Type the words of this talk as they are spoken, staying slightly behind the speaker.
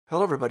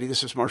Hello, everybody.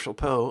 This is Marshall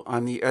Poe.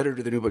 I'm the editor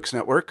of the New Books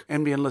Network.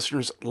 NBN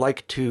listeners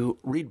like to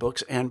read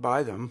books and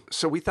buy them.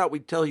 So we thought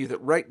we'd tell you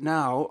that right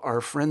now, our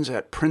friends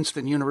at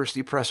Princeton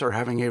University Press are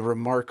having a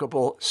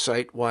remarkable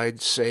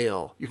site-wide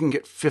sale. You can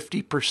get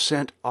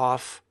 50%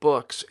 off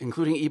books,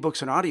 including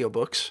ebooks and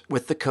audiobooks,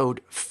 with the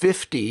code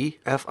 50,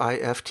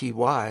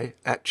 F-I-F-T-Y,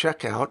 at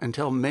checkout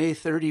until May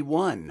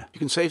 31. You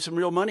can save some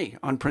real money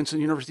on Princeton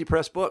University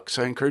Press books.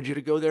 I encourage you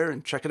to go there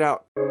and check it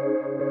out.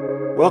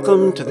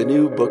 Welcome to the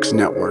New Books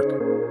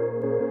Network.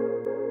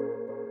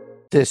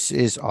 This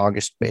is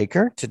August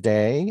Baker.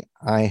 Today,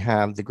 I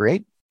have the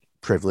great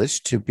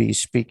privilege to be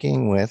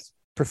speaking with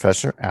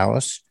Professor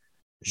Alice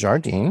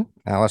Jardine.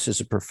 Alice is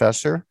a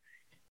professor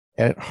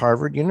at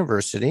Harvard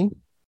University.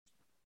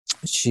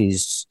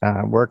 She's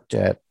worked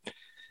at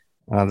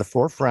the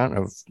forefront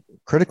of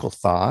critical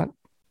thought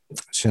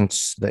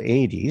since the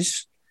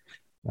 80s,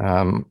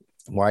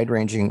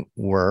 wide-ranging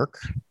work.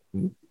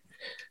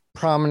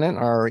 Prominent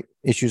are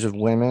issues of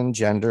women,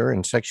 gender,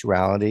 and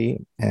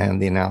sexuality,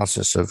 and the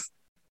analysis of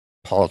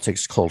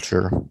politics,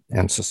 culture,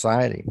 and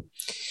society.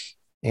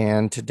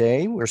 And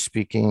today we're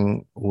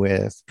speaking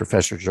with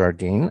Professor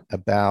Jardine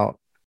about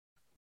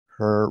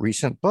her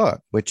recent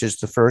book, which is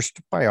the first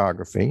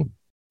biography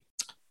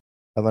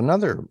of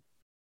another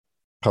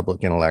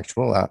public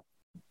intellectual,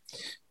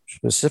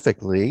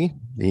 specifically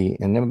the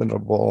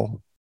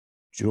inimitable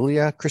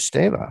Julia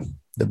Kristeva.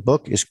 The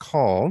book is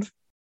called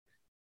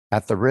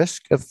At the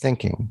Risk of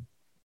Thinking,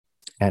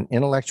 an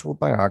intellectual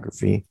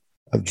biography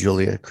of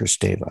Julia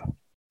Kristeva.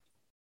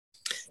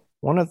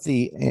 One of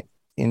the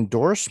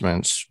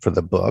endorsements for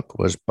the book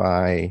was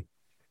by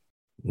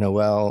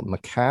Noelle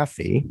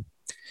McAfee,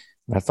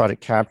 and I thought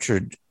it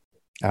captured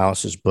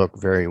Alice's book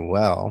very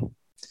well.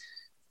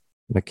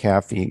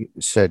 McAfee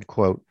said,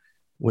 quote,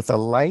 "With a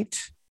light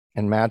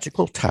and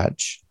magical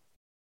touch,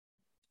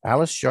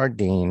 Alice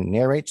Jardine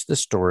narrates the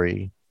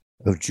story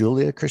of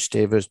Julia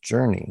Kristeva's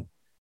journey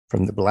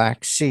from the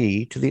Black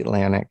Sea to the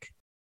Atlantic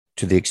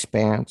to the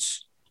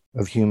expanse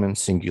of human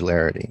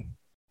singularity."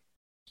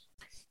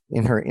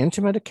 In her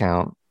intimate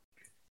account,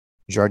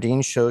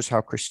 Jardine shows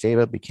how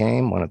Kristeva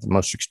became one of the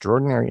most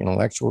extraordinary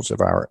intellectuals of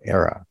our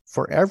era.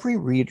 For every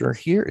reader,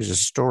 here is a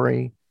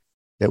story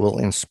that will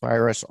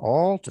inspire us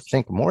all to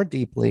think more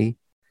deeply,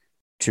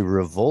 to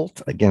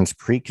revolt against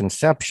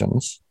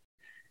preconceptions,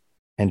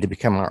 and to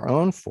become our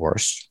own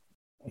force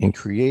in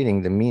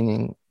creating the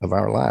meaning of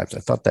our lives.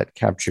 I thought that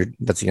captured,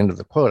 that's the end of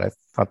the quote. I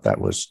thought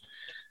that was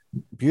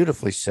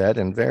beautifully said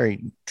and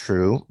very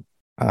true.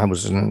 It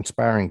was an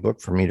inspiring book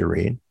for me to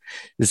read.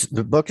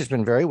 The book has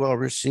been very well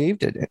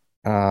received,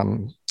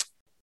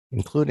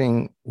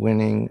 including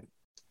winning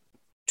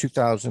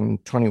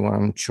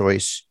 2021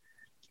 Choice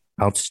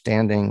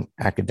Outstanding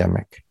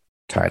Academic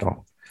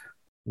title.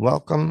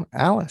 Welcome,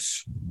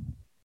 Alice.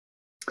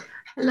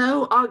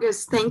 Hello,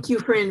 August. Thank you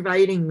for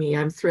inviting me.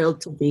 I'm thrilled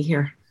to be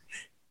here.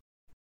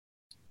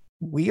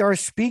 We are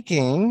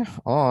speaking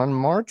on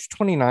March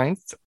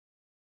 29th,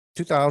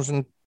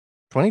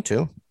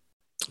 2022,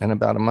 and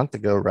about a month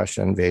ago,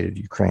 Russia invaded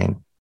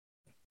Ukraine.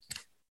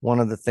 One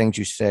of the things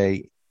you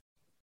say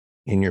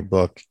in your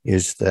book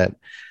is that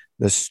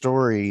the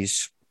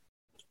stories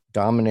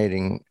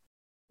dominating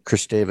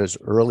Kristeva's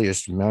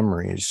earliest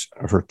memories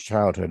of her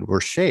childhood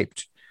were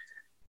shaped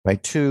by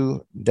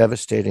two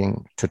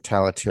devastating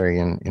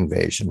totalitarian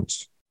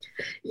invasions.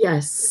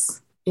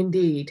 Yes,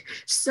 indeed.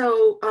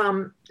 So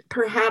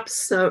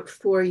perhaps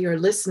for your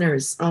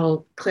listeners,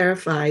 I'll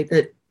clarify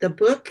that the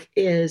book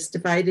is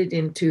divided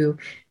into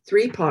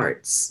three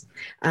parts.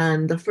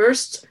 And the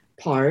first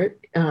part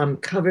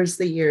covers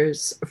the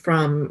years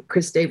from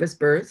Kristeva's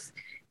birth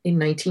in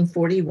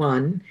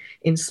 1941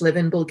 in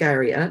Sliven,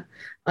 Bulgaria,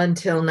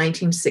 until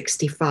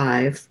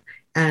 1965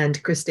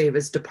 and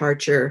Kristeva's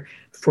departure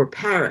for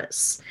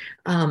Paris.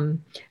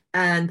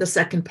 And the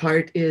second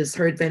part is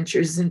her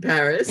adventures in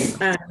Paris.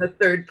 And the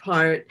third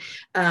part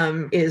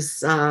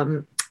is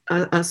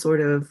a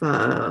sort of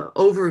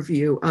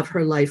overview of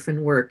her life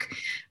and work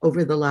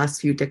over the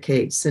last few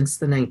decades since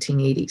the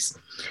 1980s.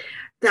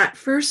 That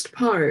first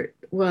part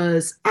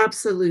was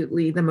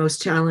absolutely the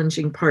most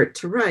challenging part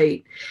to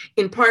write,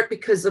 in part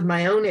because of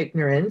my own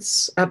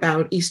ignorance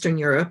about Eastern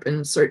Europe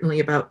and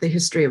certainly about the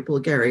history of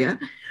Bulgaria,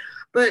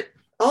 but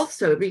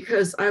also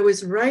because I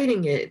was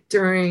writing it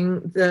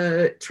during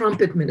the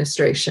Trump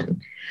administration,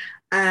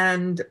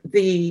 and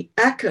the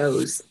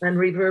echoes and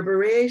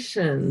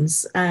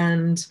reverberations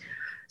and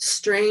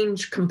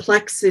strange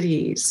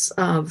complexities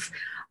of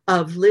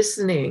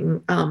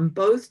listening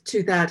both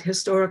to that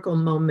historical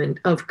moment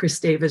of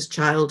Kristeva's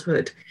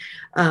childhood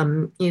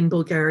in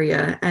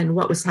Bulgaria and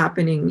what was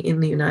happening in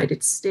the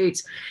United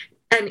States.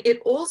 And it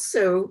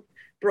also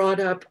brought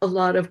up a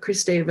lot of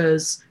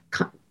Kristeva's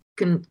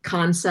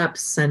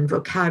concepts and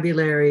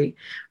vocabulary.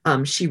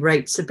 She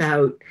writes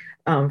about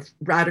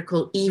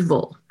radical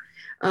evil.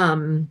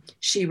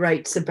 She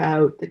writes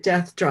about the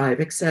death drive,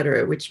 et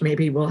cetera, which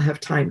maybe we'll have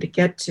time to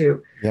get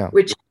to,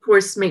 which of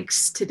course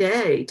makes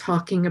today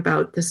talking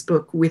about this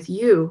book with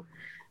you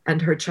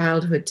and her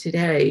childhood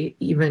today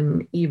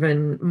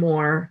even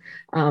more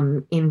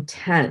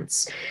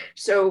intense.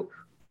 So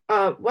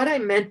what I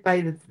meant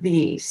by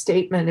the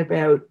statement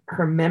about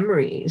her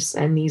memories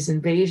and these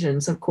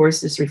invasions, of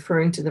course, is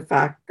referring to the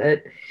fact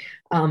that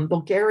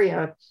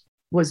Bulgaria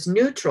was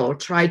neutral,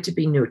 tried to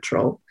be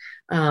neutral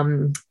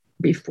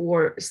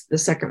before the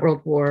Second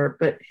World War,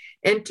 but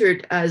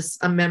entered as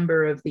a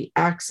member of the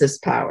Axis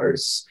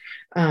powers.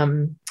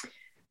 And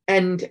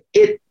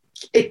it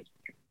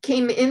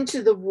came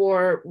into the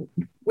war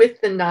with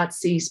the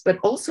Nazis, but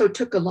also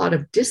took a lot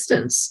of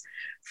distance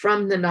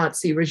from the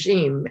Nazi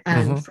regime.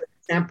 And for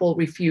example,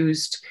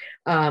 refused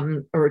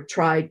or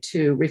tried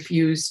to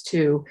refuse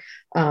to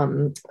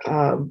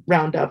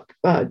round up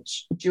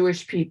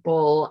Jewish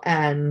people,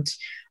 and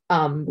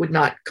would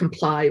not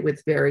comply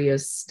with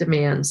various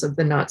demands of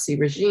the Nazi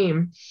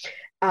regime.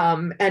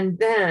 And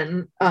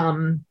then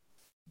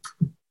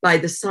by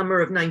the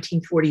summer of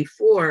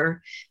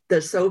 1944,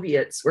 the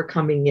Soviets were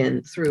coming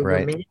in through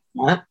Romania,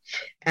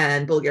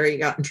 and Bulgaria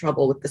got in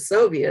trouble with the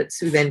Soviets,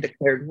 who then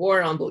declared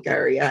war on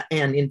Bulgaria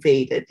and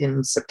invaded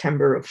in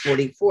September of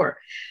 44.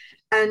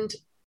 And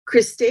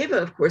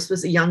Kristeva, of course,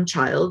 was a young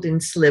child in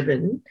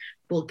Sliven,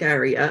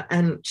 Bulgaria,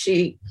 and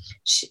she,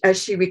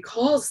 as she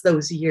recalls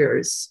those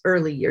years,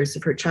 early years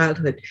of her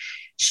childhood,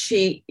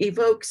 she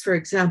evokes, for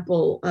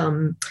example,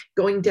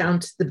 going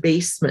down to the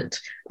basement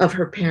of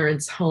her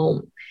parents'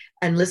 home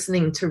and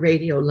listening to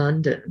Radio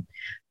London.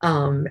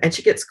 And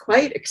she gets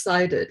quite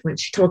excited when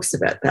she talks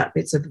about that.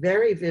 It's a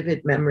very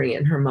vivid memory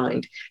in her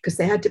mind, because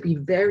they had to be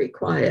very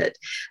quiet.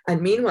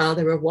 And meanwhile,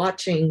 they were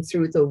watching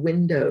through the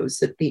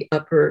windows at the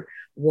upper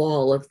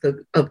wall of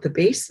the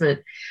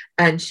basement.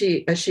 And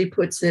she, as she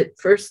puts it,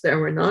 first there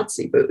were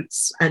Nazi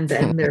boots, and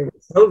then there were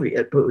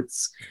Soviet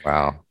boots.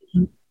 Wow.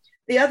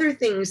 The other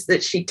things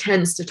that she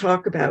tends to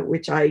talk about,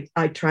 which I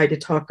try to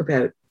talk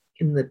about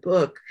in the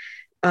book,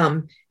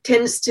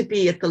 tends to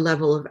be at the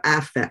level of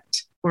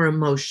affect or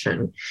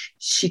emotion.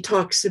 She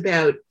talks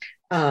about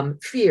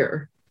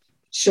fear.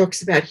 She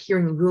talks about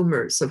hearing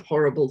rumors of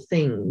horrible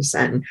things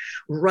and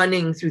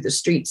running through the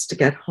streets to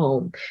get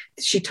home.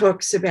 She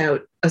talks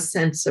about a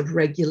sense of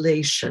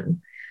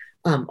regulation,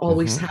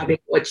 always having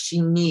what she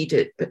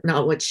needed, but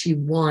not what she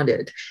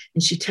wanted.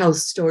 And she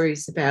tells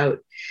stories about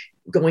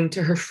going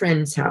to her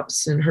friend's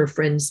house and her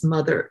friend's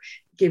mother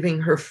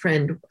giving her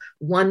friend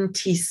 1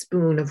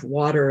 teaspoon of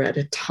water at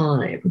a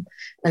time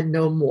and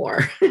no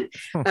more.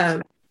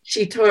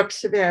 She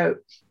talks about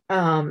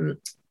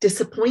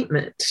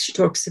disappointment. She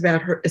talks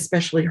about her,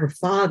 especially her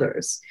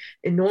father's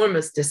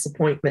enormous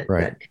disappointment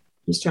that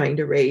he's trying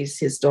to raise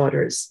his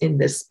daughters in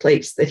this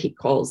place that he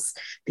calls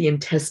the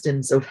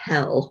intestines of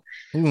hell.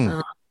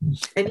 And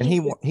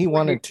he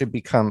wanted to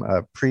become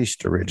a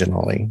priest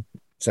originally.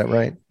 Is that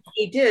right?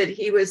 He did.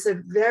 He was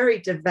a very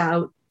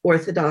devout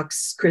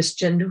Orthodox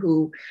Christian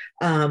who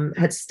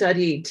had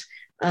studied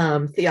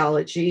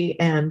theology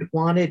and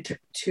wanted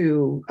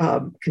to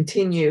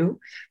continue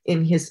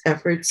in his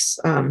efforts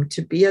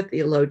to be a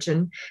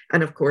theologian,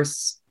 and of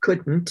course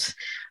couldn't.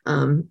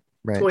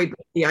 Toyed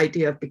with the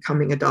idea of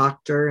becoming a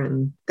doctor,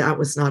 and that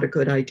was not a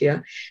good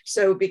idea.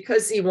 So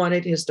because he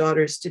wanted his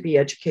daughters to be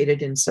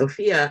educated in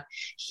Sofia,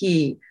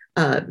 he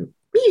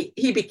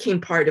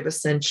became part of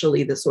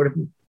essentially the sort of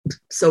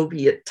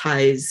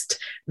Sovietized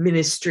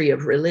ministry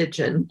of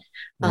religion.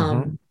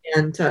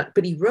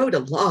 But he wrote a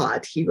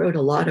lot. He wrote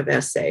a lot of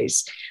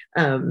essays,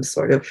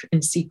 sort of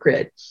in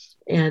secret,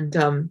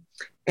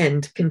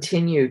 and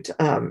continued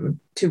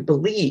to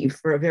believe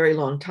for a very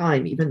long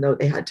time, even though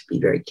they had to be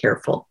very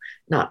careful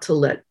not to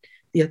let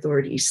the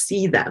authorities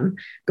see them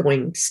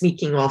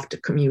sneaking off to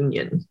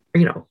communion,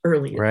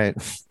 early at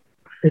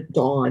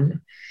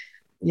dawn.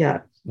 Yeah.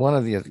 One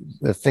of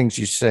the things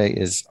you say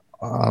is,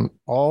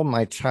 all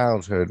my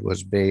childhood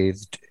was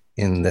bathed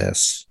in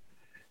this.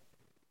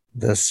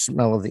 The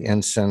smell of the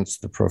incense,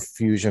 the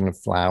profusion of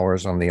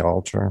flowers on the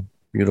altar.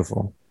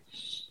 Beautiful.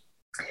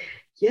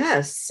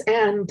 Yes.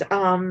 And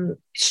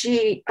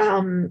she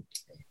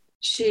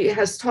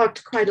has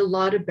talked quite a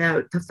lot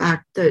about the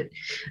fact that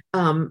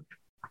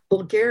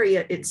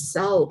Bulgaria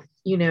itself,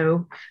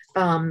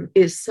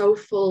 is so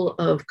full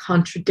of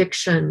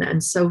contradiction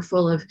and so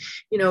full of,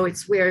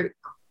 it's where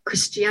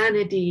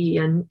Christianity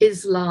and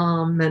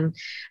Islam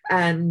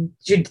and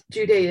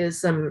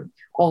Judaism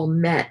all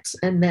met.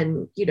 And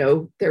then,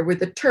 there were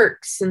the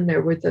Turks and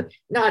there were the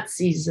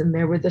Nazis and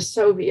there were the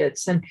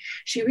Soviets. And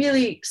she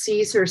really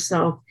sees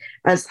herself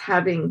as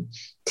having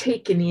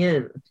taken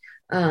in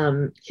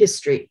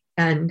history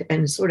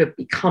and sort of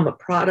become a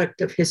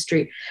product of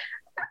history.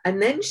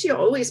 And then she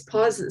always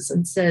pauses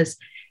and says,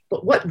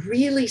 but what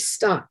really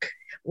stuck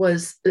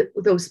was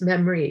those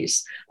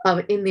memories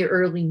in the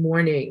early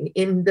morning,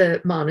 in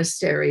the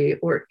monastery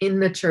or in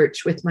the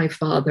church with my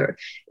father.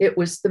 It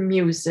was the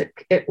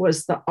music, it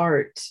was the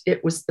art,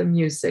 it was the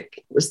music,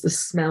 it was the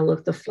smell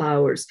of the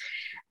flowers.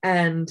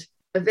 And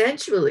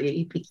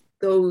eventually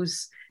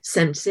those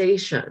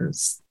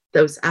sensations,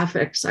 those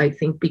affects, I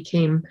think,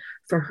 became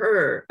for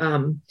her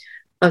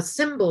a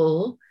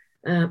symbol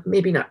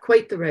maybe not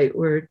quite the right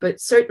word,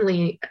 but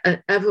certainly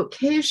an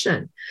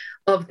evocation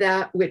of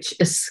that which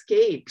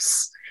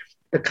escapes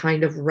the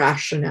kind of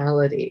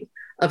rationality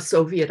of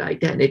Soviet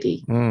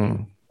identity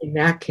in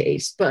that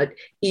case. But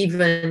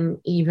even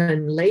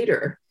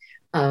later,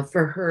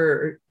 for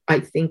her, I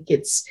think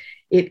it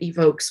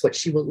evokes what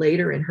she will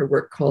later in her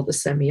work call the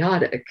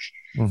semiotic,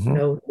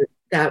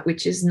 that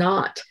which is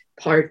not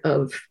part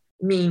of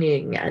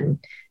meaning and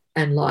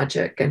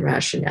logic and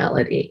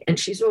rationality. And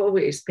she's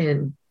always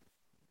been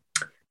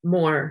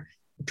more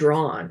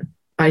drawn,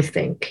 I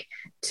think,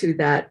 to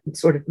that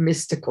sort of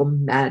mystical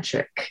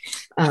magic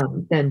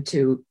than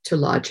to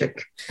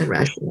logic and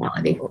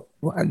rationality.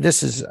 Well,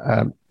 this is,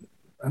 I'm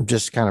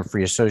just kind of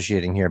free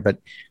associating here, but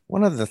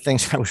one of the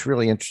things I was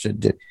really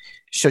interested in,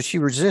 so she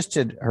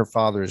resisted her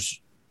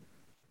father's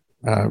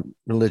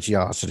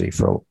religiosity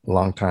for a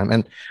long time.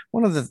 And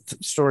one of the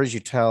stories you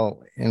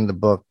tell in the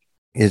book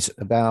is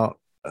about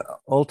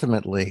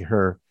ultimately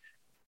her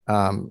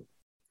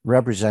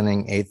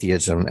representing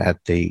atheism at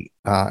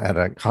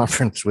a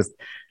conference with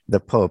the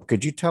Pope.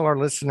 Could you tell our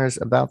listeners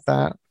about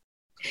that?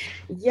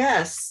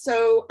 Yes.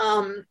 So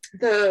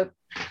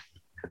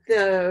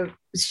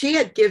she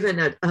had given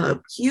a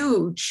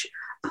huge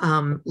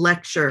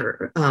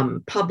lecture,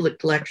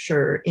 public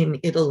lecture in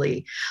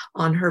Italy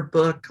on her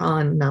book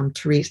on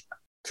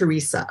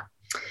Teresa.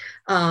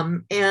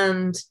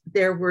 And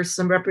there were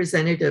some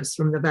representatives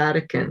from the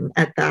Vatican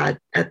at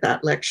that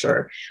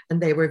lecture,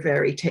 and they were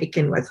very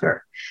taken with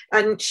her.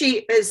 And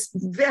she is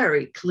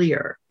very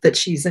clear that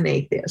she's an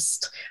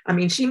atheist. I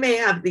mean, she may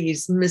have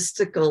these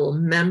mystical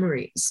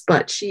memories,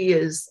 but she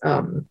is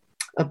a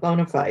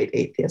bona fide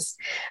atheist.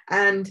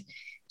 And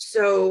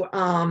so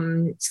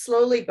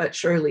slowly but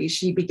surely,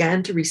 she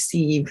began to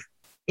receive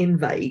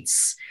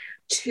invites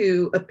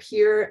to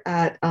appear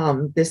at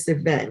this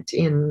event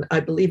in, I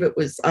believe it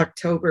was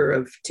October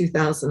of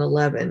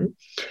 2011.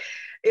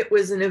 It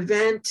was an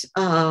event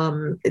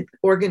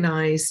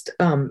organized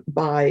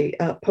by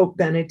Pope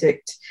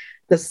Benedict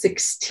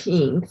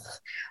XVI,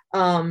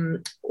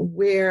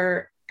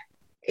 where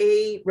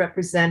a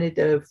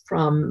representative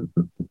from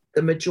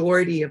the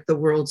majority of the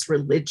world's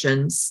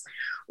religions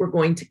were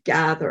going to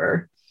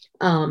gather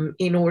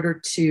in order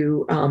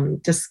to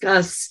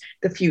discuss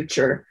the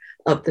future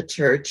of the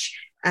church.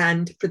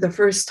 And for the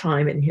first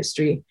time in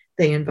history,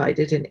 they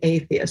invited an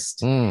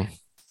atheist.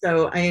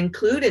 So I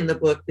include in the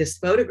book this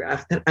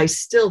photograph that I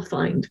still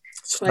find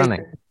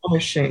quite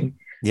astonishing.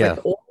 Yeah.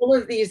 With all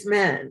of these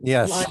men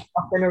lined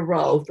up in a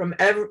row from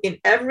in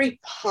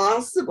every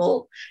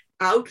possible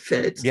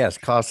outfit. Yes,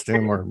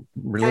 costume or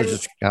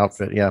religious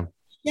outfit. Yeah.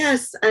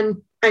 Yes,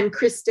 and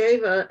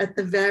Kristeva at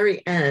the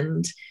very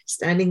end,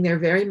 standing there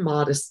very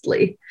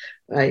modestly,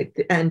 right?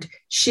 And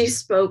she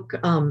spoke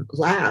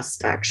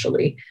last,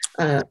 actually.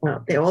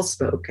 Well, they all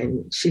spoke,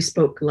 and she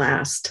spoke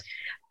last.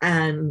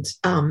 And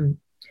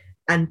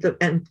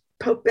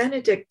Pope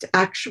Benedict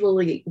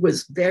actually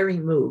was very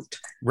moved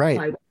by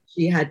what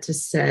she had to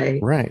say.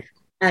 Right.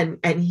 And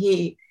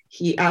he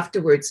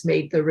afterwards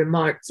made the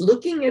remarks,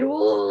 looking at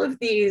all of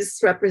these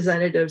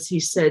representatives, he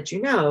said,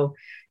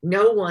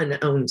 no one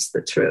owns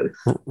the truth.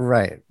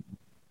 Right.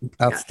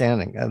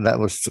 Outstanding. Yeah. That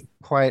was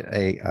quite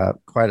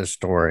a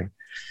story.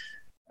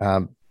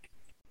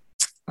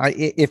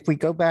 If we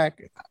go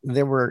back,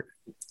 there were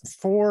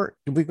four.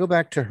 If we go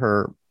back to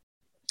her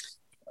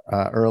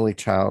early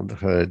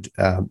childhood,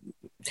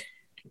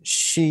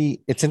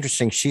 it's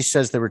interesting. She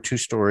says there were two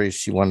stories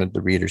she wanted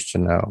the readers to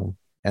know,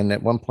 and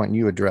at one point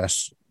you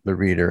address the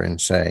reader and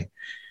say,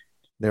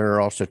 there are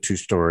also two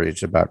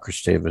stories about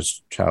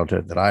Kristeva's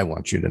childhood that I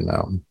want you to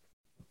know.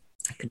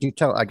 Could you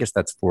tell? I guess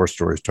that's four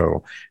stories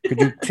total.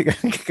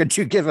 Could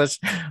you give us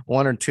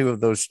one or two of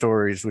those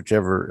stories,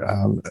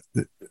 whichever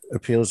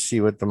appeals to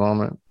you at the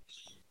moment?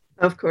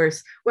 Of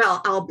course.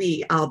 Well, I'll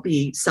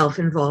be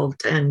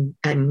self-involved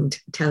and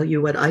tell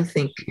you what I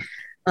think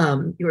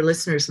your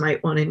listeners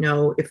might want to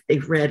know if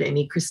they've read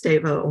any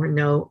Kristeva or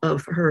know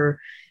of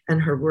her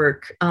and her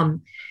work.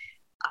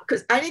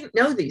 Because I didn't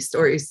know these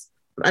stories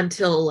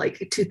until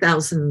like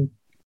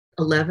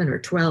 2011 or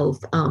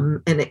 12,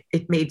 and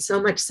it made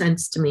so much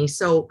sense to me.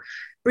 So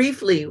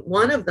briefly,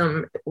 one of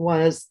them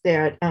was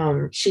that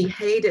she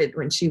hated,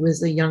 when she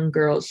was a young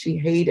girl, she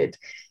hated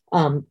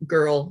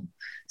girl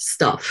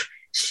stuff.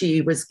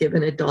 She was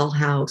given a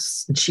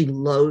dollhouse and she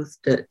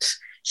loathed it.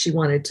 She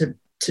wanted to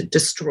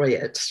destroy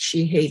it.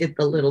 She hated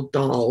the little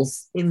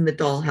dolls in the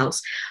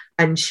dollhouse.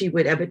 And she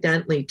would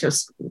evidently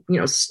just,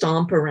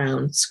 stomp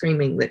around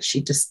screaming that she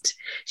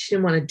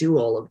didn't want to do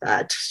all of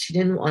that. She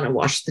didn't want to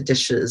wash the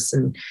dishes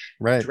and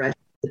dress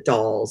the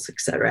dolls,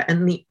 etc.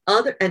 And the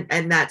other,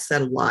 and that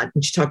said a lot.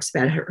 And she talks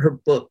about her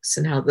books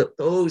and how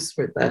those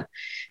were the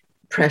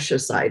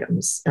precious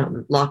items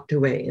locked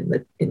away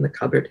in the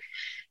cupboard.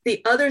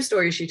 The other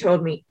story she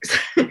told me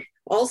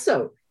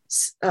also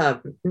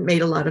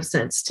made a lot of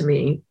sense to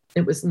me.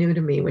 It was new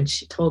to me when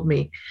she told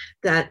me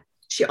that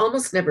she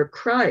almost never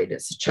cried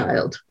as a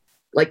child.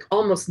 like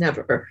almost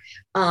never.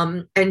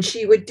 And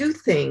she would do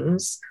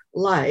things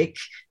like,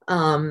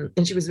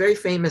 and she was very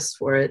famous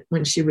for it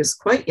when she was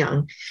quite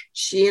young.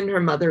 She and her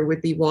mother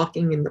would be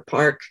walking in the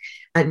park,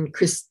 and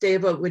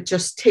Kristeva would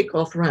just take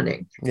off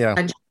running. Yeah.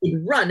 And she'd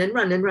run and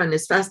run and run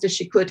as fast as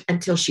she could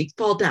until she'd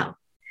fall down.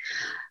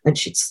 And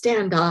she'd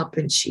stand up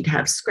and she'd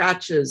have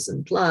scratches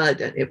and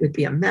blood, and it would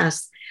be a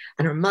mess.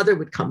 And her mother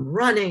would come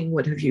running.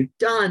 What have you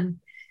done?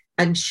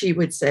 And she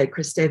would say,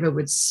 Kristeva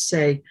would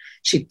say,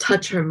 she'd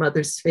touch her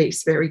mother's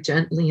face very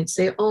gently and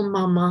say, "Oh,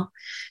 Mama,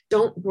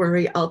 don't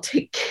worry, I'll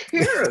take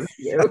care of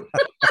you."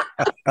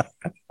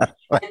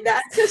 And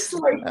that just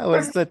like, that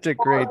was such a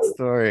great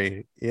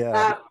story. Yeah.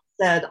 That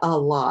said a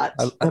lot.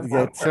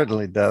 Yeah, it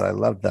certainly does. I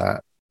love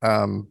that.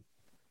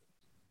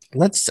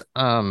 Let's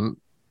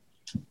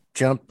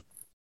jump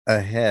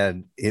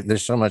ahead.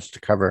 There's so much to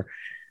cover.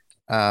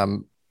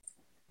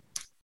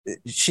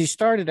 She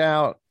started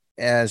out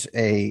as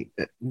a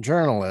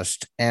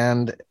journalist,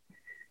 and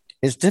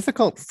it's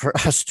difficult for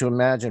us to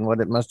imagine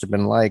what it must have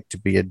been like to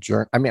be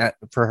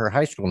for her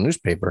high school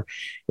newspaper,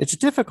 it's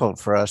difficult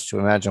for us to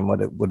imagine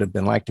what it would have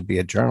been like to be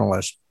a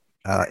journalist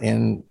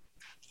in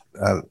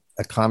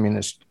a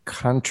communist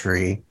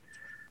country.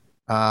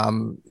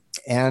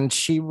 And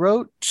she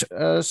wrote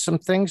some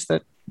things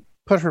that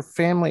put her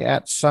family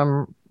at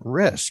some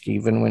risk,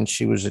 even when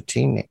she was a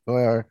teenager,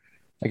 or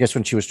I guess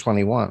when she was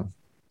 21.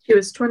 She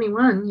was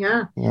 21,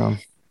 yeah. Yeah.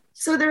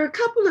 So there are a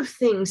couple of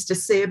things to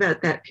say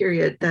about that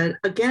period that,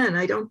 again,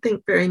 I don't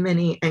think very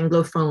many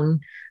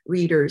Anglophone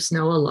readers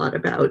know a lot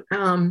about.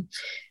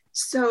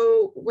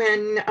 So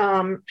when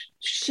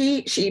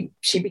she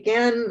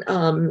began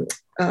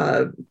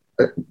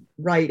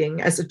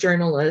writing as a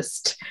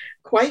journalist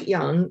quite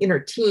young, in her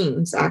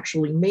teens,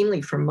 actually,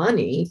 mainly for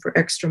money, for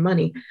extra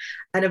money,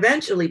 and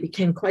eventually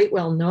became quite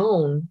well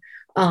known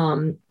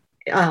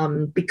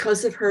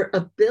because of her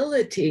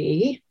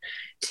ability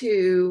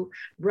to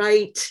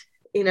write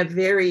in a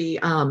very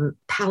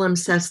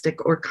palimpsestic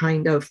or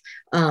kind of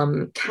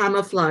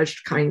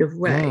camouflaged kind of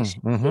way.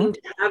 She seemed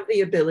to have the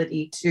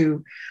ability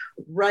to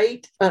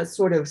write a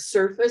sort of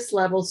surface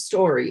level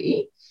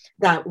story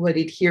that would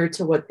adhere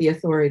to what the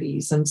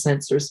authorities and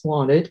censors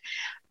wanted,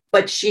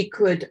 but she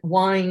could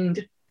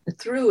wind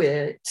through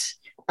it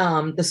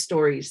the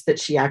stories that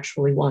she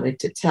actually wanted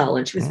to tell.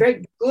 And she was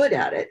very good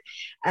at it.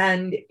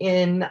 And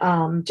in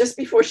just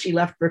before she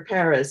left for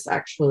Paris,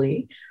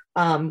 actually,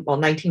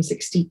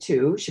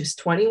 1962, she was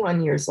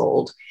 21 years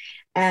old.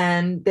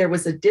 And there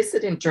was a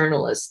dissident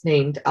journalist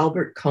named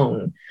Albert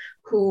Cohn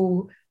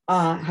who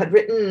had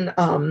written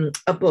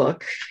a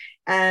book,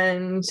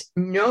 and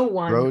no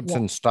one... Roads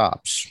and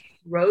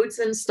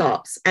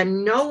Stops.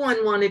 And no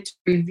one wanted to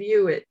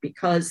review it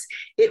because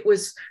it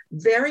was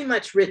very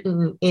much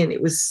written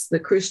it was the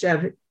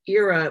Khrushchev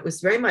era. It was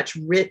very much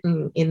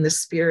written in the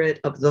spirit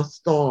of the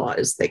thaw,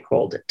 as they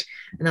called it.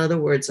 In other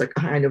words, a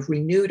kind of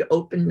renewed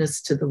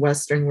openness to the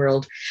Western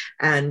world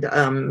and,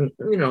 a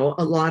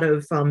lot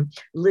of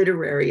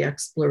literary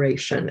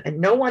exploration. And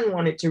no one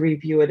wanted to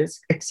review it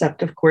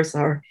except, of course,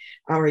 our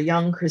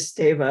young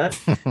Kristeva,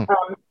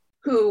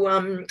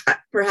 who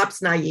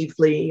perhaps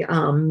naively,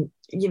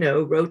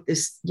 wrote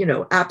this,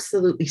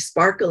 absolutely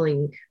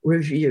sparkling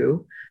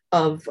review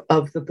of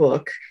the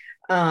book.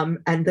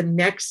 And the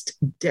next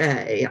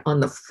day, on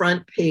the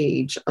front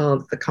page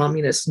of the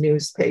communist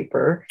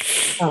newspaper,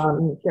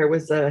 there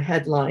was a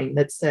headline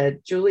that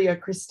said, "Julia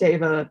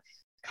Kristeva,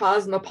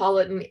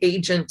 cosmopolitan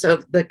agent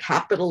of the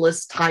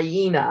capitalist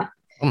hyena."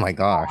 Oh my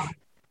gosh.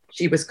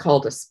 She was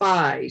called a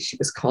spy. She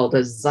was called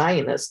a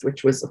Zionist,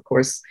 which was, of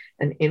course,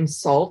 an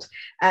insult.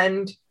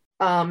 And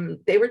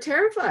they were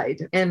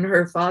terrified. And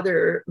her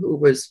father, who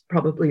was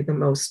probably the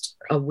most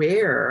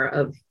aware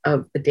of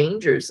the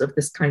dangers of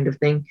this kind of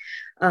thing,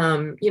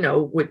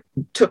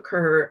 took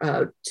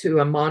her to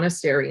a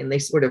monastery, and they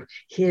sort of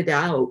hid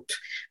out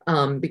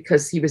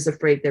because he was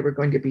afraid they were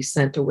going to be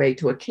sent away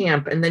to a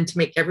camp. And then to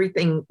make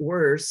everything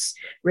worse,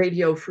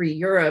 Radio Free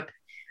Europe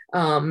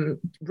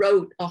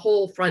wrote a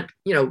whole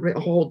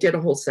did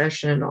a whole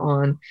session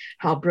on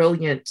how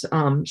brilliant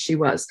she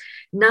was.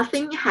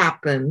 Nothing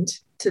happened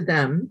to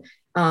them.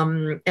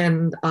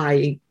 And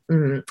I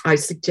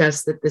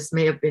suggest that this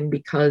may have been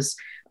because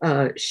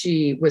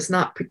she was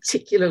not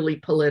particularly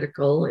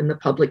political in the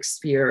public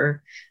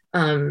sphere,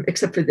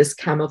 except for this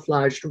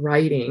camouflaged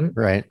writing.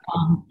 Right.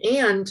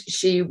 And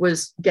she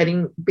was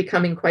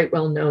becoming quite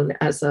well known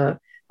as a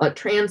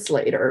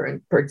translator.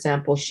 And for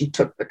example, she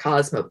took the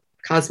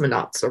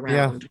cosmonauts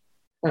around.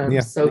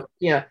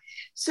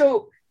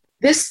 So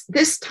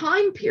this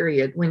time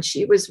period when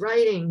she was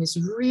writing is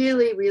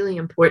really, really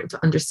important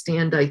to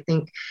understand. I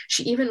think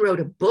she even wrote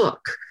a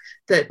book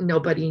that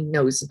nobody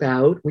knows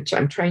about, which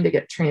I'm trying to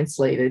get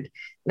translated.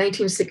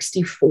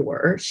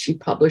 1964, she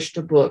published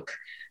a book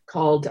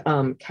called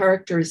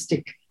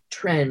Characteristic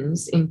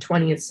Trends in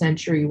 20th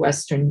Century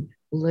Western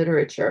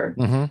Literature.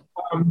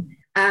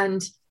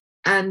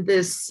 And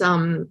this,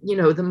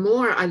 the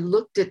more I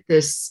looked at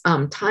this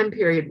time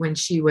period when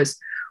she was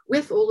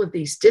with all of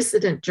these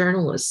dissident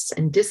journalists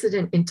and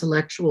dissident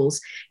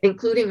intellectuals,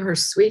 including her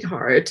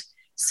sweetheart,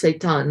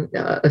 Svetan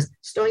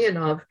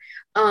Stoyanov,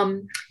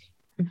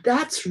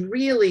 that's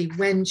really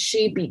when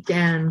she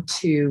began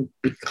to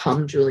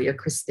become Julia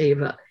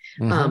Kristeva,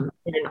 in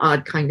an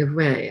odd kind of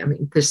way. I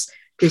mean, this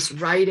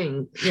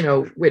writing,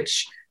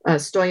 which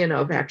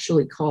Stoyanov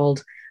actually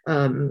called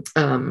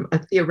a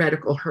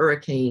theoretical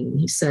hurricane.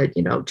 He said,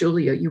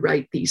 Julia, you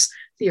write these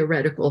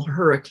theoretical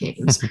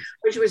hurricanes.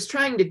 What she was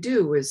trying to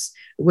do was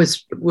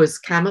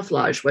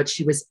camouflage what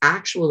she was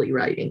actually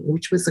writing,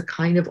 which was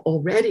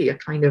already a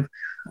kind of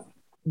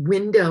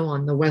window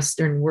on the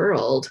Western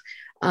world,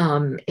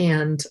 and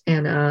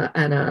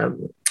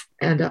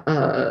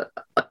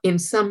in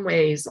some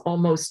ways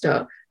almost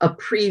a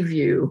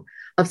preview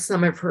of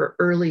some of her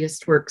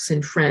earliest works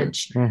in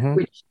French,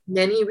 which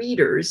many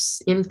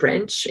readers in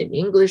French, in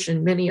English,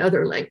 and many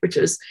other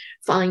languages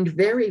find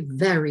very,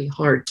 very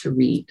hard to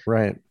read.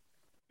 Right.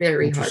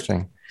 Very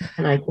Interesting. hard.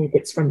 And I think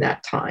it's from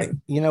that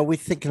time. We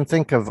can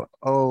think of,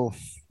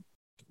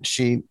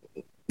 she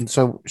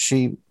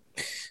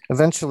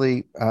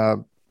eventually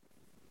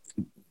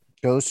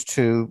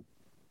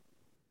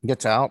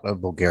gets out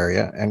of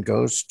Bulgaria and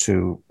goes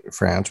to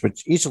France,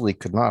 which easily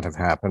could not have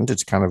happened.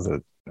 It's kind of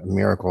a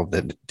miracle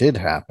that it did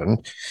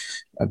happen.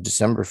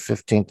 December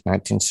 15th,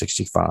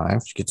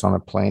 1965, she gets on a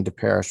plane to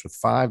Paris with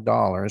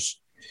 $5.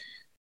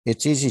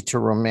 It's easy to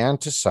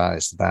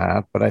romanticize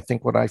that, but I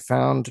think what I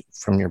found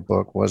from your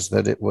book was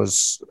that it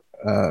was,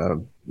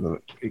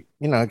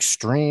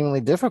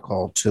 extremely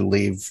difficult to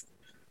leave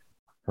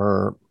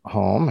her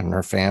home and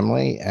her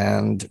family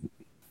and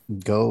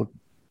go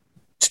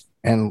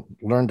and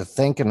learn to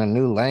think in a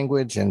new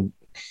language, and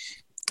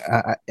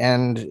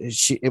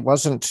it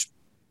wasn't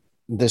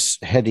this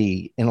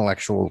heady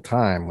intellectual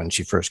time when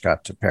she first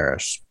got to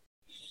Paris.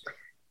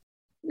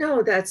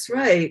 No, that's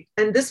right.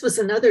 And this was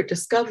another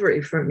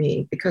discovery for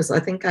me, because I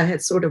think I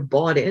had sort of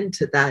bought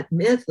into that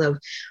myth of,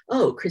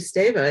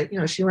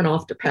 Kristeva, she went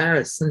off to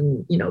Paris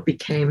and,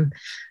 became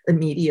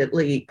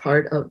immediately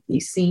part of the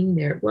scene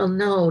there. Well,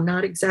 no,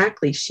 not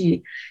exactly.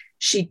 She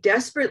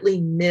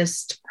desperately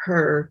missed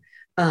her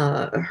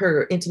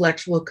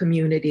intellectual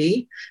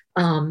community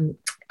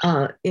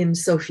in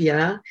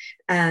Sofia.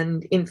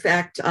 And in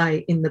fact,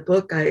 in the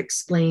book, I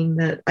explain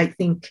that I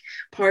think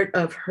part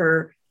of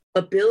her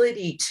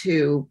ability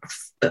to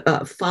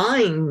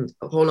find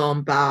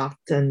Roland Barthes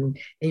and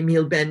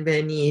Émile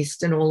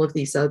Benveniste and all of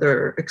these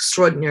other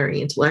extraordinary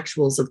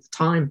intellectuals of the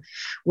time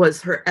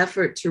was her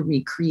effort to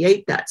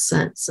recreate that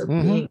sense of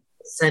being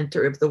the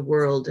center of the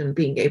world and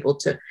being able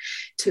to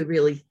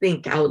really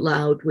think out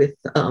loud with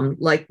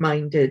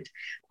like-minded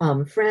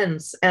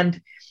friends.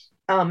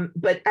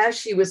 But as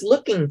she was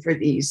looking for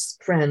these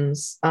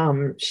friends,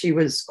 she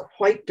was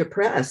quite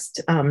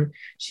depressed.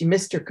 She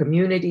missed her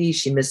community.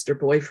 She missed her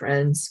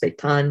boyfriend,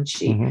 Svetan.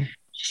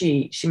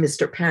 She missed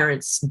her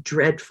parents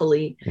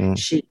dreadfully.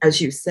 She,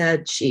 as you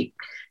said, she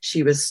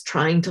was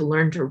trying to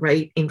learn to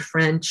write in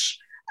French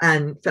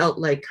and felt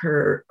like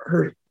her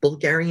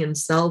Bulgarian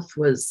self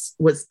was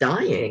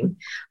dying.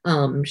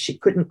 She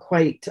couldn't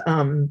quite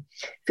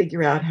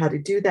figure out how to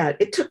do that.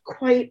 It took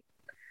quite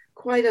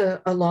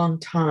a long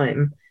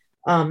time.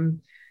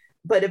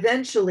 But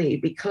eventually,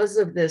 because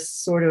of this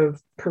sort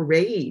of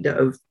parade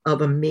of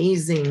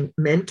amazing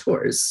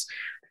mentors,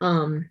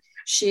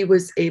 she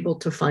was able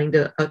to find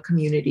a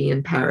community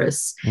in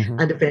Paris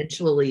and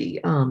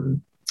eventually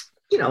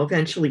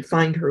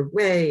find her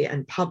way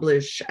and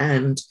publish.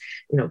 And,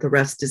 the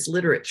rest is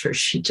literature.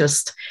 She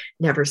just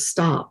never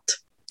stopped.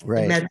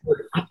 Right. Met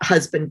her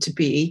husband to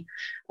be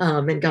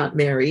and got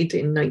married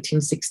in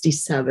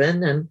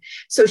 1967. And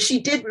so she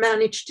did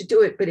manage to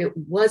do it, but it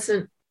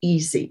wasn't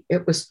easy.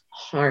 It was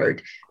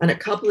hard. And a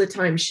couple of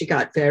times she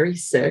got very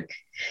sick.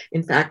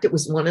 In fact, it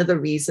was one of the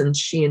reasons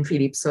she and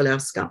Philippe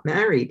Solers got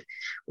married,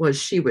 was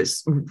she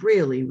was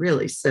really,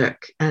 really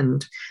sick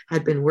and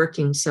had been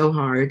working so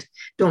hard.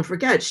 Don't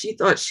forget, she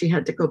thought she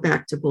had to go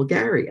back to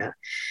Bulgaria.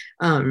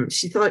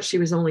 She thought she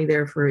was only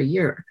there for a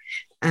year.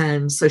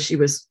 And so she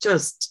was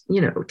just,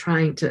 she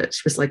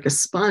was like a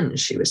sponge.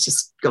 She was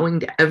just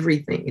going to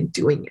everything and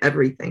doing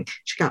everything.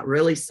 She got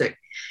really sick.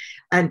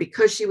 And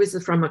because she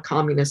was from a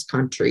communist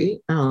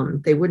country,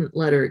 they wouldn't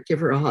let her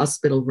give her a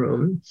hospital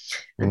room,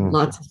 and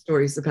lots of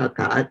stories about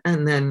that.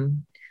 And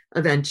then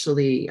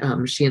eventually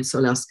she and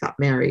Solers got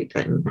married,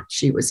 and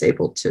she was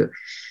able to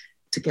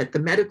get the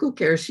medical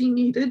care she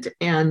needed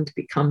and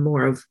become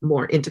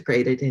more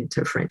integrated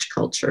into French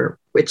culture,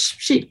 which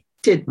she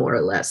did more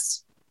or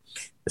less.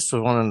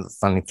 So one of the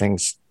funny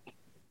things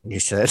you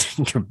said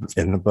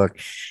in the book,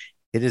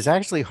 it is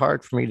actually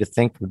hard for me to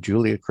think of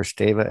Julia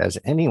Kristeva as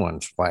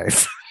anyone's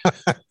wife,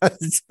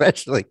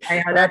 especially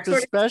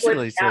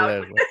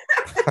so.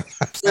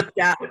 Slipped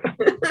out.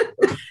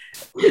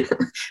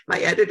 My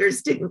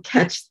editors didn't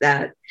catch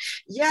that.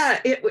 Yeah,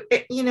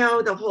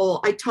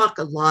 I talk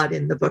a lot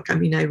in the book. I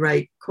mean, I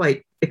write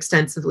quite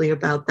extensively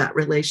about that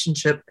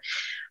relationship,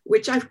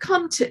 which I've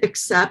come to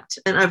accept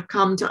and I've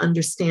come to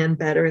understand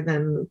better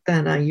than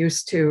I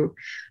used to.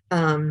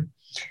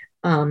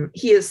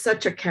 He is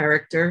such a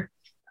character.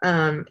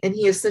 And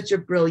he is such a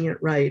brilliant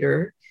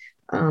writer.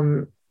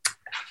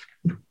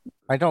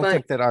 I don't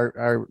think that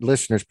our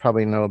listeners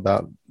probably know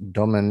about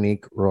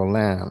Dominique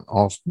Rollin.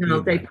 Also, no,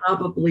 they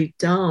probably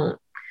don't.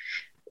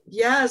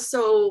 Yeah,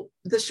 so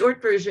the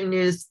short version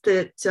is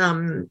that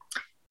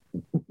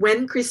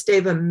when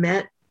Kristeva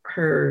met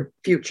her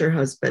future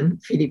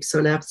husband, Philippe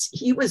Solers,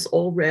 he was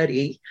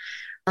already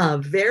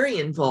very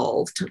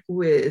involved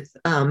with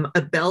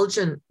a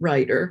Belgian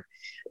writer,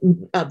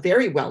 a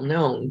very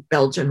well-known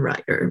Belgian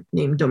writer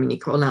named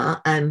Dominique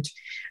Rollin, and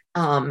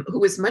who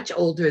was much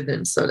older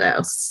than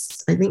Solers.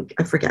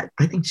 I forget.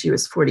 I think she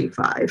was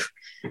 45.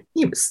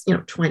 He was,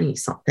 20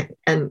 something.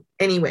 And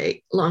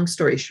anyway, long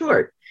story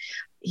short,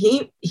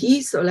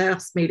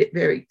 Solers made it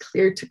very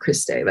clear to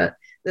Kristeva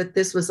that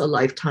this was a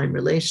lifetime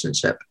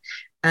relationship.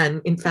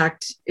 And in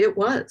fact, it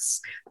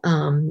was.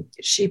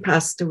 She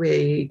passed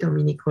away,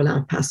 Dominique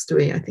Rollin passed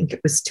away, I think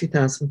it was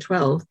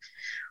 2012,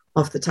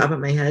 off the top of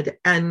my head.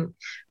 And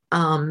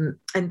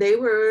they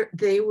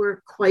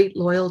were quite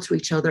loyal to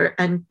each other.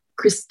 And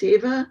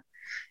Kristeva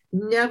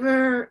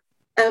never,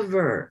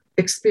 ever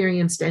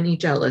experienced any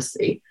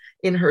jealousy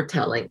in her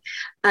telling.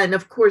 And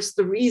of course,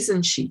 the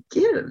reason she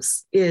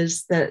gives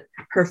is that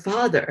her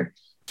father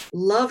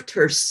loved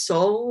her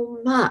so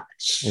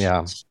much,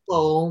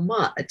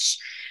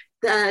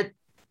 that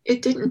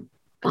it didn't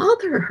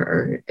bother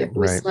her. It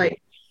was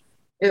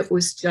it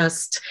was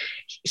just,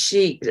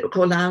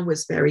 Rollin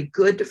was very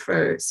good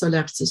for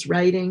Solers'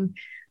 writing,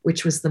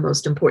 which was the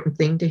most important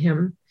thing to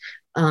him.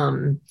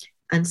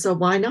 And so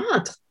why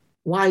not?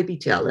 Why be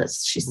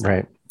jealous? She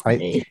said.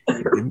 Right.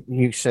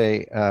 You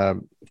say,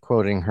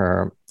 quoting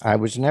her, "I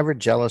was never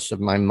jealous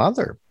of my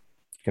mother,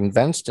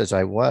 convinced as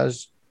I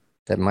was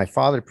that my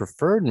father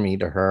preferred me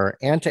to her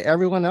and to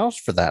everyone else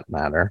for that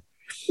matter.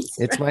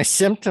 It's my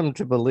symptom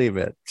to believe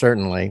it,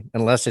 certainly,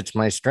 unless it's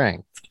my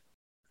strength."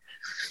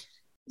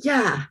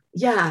 Yeah.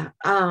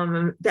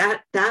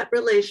 That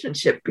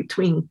relationship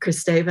between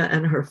Kristeva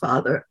and her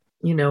father,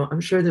 I'm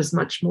sure there's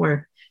much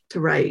more to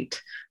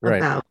write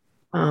about.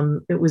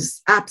 It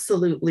was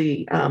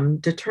absolutely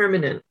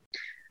determinant.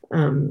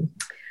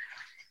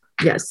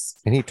 Yes.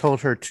 And he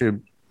told her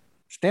to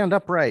stand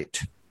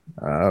upright.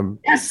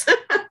 Yes.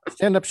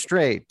 Stand up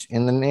straight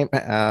in the name,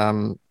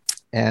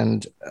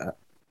 and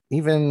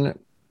even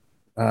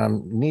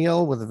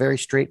kneel with a very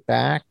straight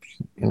back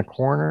in a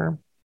corner.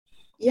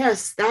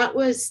 Yes, that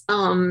was.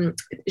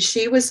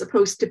 She was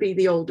supposed to be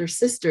the older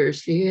sister.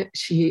 She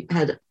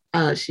has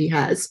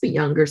a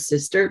younger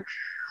sister,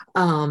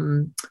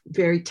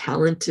 very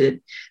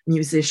talented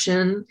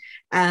musician,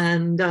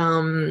 and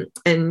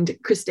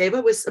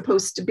Kristeva was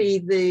supposed to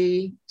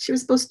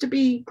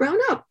be grown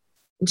up,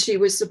 and she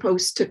was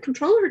supposed to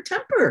control her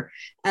temper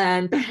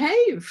and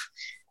behave.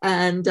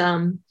 And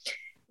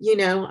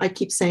I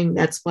keep saying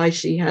that's why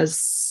she has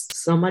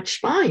so much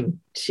spine.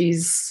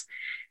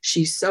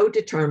 She's so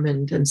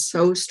determined and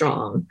so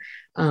strong.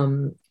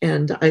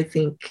 And I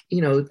think,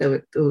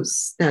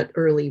 that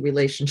early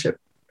relationship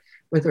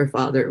with her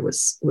father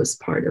was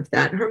part of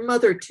that. Her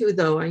mother too,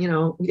 though,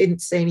 we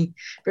didn't say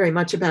very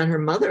much about her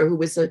mother, who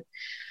was a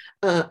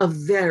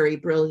very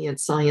brilliant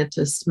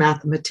scientist,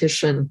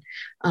 mathematician,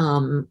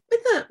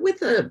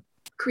 with a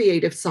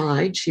creative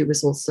side. She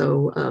was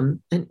also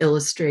an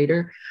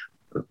illustrator,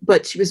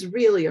 but she was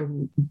really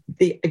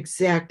the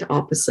exact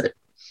opposite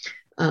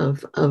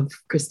of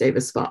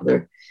Kristeva's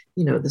father,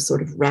 the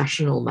sort of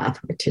rational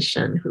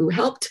mathematician who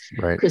helped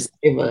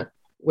Kristeva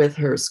with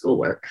her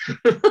schoolwork.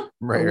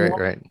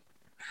 Right.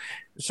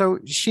 So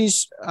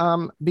she's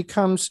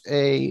becomes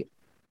a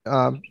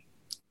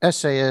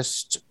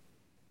essayist,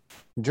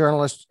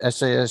 journalist,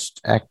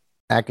 essayist,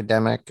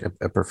 academic,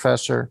 a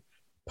professor,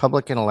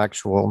 public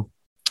intellectual.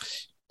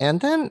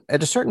 And then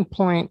at a certain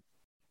point,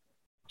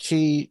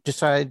 she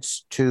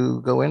decides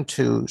to go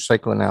into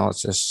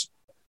psychoanalysis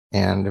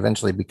and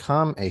eventually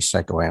become a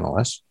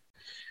psychoanalyst.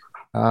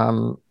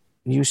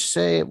 You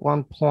say at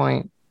one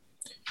point,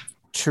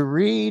 to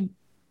read,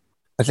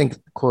 I think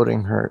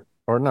quoting her,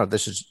 or no,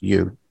 this is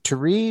you, to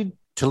read,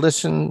 to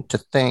listen, to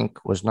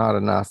think was not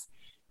enough.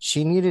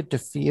 She needed to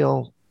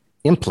feel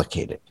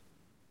implicated.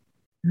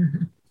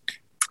 Mm-hmm.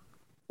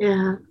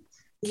 Yeah.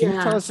 Can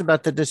you tell us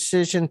about the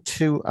decision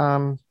to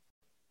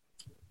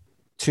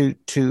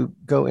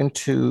go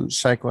into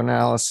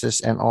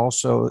psychoanalysis, and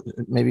also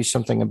maybe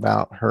something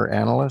about her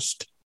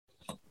analyst?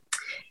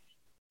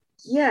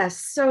 Yes.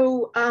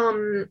 So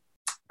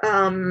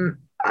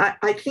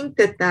I think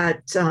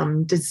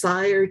that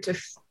desire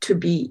to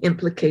be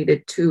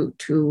implicated,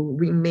 to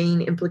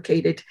remain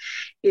implicated,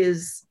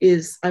 is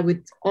I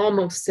would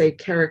almost say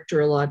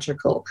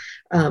characterological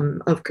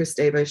of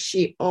Kristeva.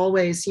 She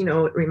always,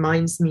 it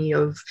reminds me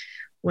of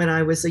when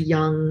I was a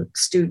young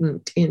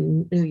student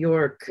in New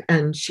York,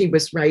 and she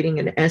was writing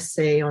an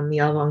essay on the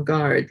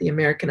avant-garde, the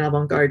American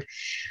avant-garde,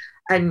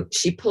 and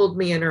she pulled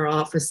me in her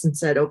office and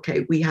said,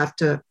 "Okay, we have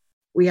to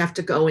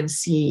go and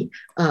see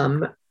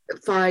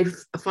five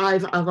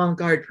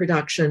avant-garde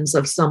productions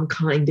of some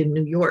kind in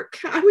New York."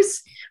 I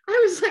was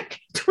like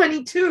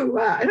 22.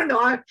 I don't know.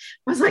 I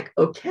was like,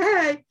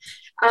 okay.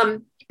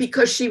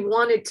 because she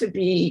wanted to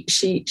be,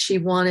 she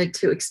wanted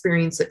to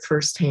experience it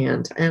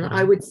firsthand. And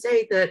I would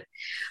say that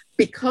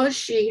because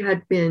she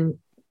had been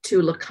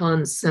to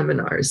Lacan's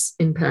seminars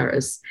in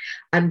Paris,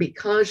 and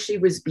because she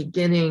was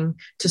beginning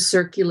to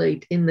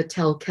circulate in the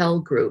Tel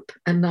Quel group,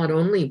 and not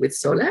only with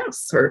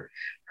Solers,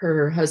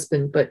 her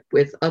husband, but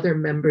with other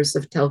members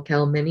of Tel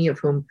Quel, many of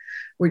whom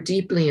were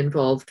deeply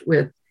involved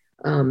with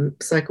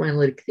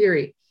psychoanalytic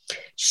theory,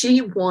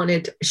 she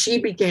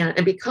began,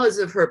 and because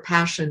of her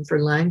passion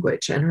for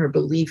language and her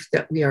belief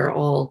that we are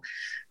all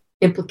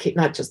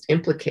not just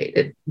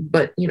implicated,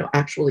 but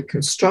actually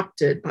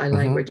constructed by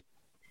language,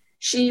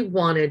 she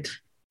wanted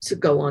to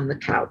go on the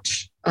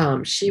couch.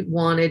 She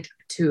wanted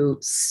to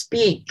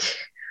speak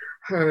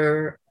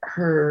her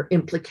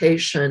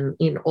implication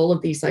in all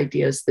of these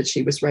ideas that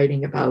she was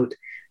writing about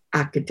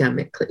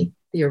academically,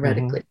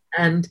 theoretically.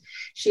 And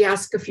she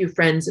asked a few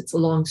friends. It's a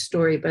long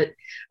story, but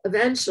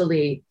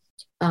eventually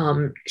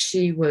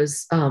she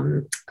was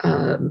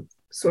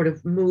sort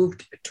of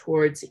moved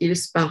towards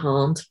Iris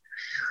Barrande,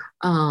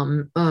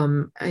 a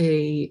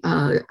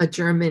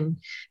German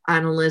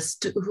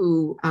analyst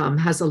who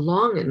has a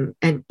long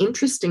and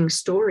interesting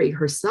story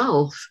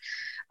herself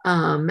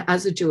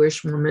as a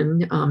Jewish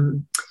woman,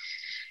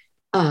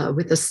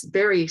 with a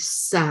very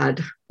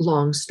sad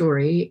long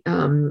story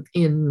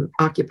in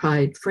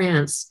occupied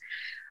France.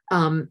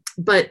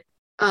 But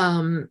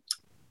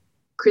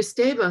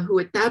Kristeva, who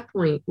at that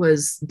point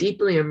was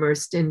deeply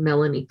immersed in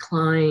Melanie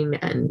Klein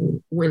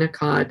and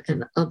Winnicott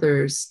and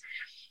others,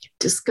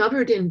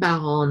 discovered in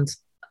Barrande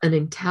an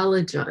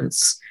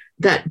intelligence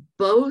that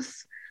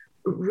both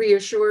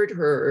reassured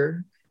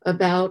her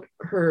about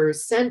her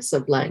sense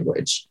of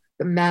language,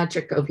 the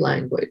magic of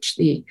language,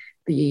 the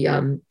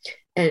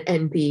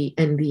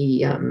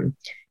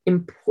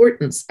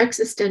importance,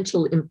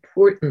 existential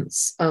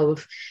importance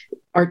of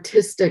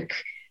artistic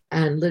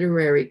and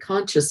literary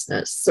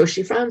consciousness. So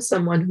she found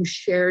someone who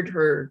shared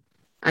her,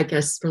 I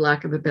guess, for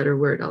lack of a better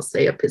word, I'll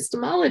say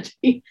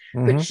epistemology,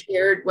 but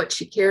shared what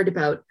she cared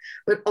about,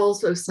 but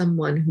also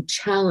someone who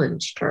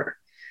challenged her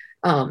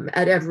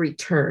at every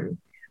turn,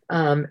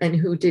 and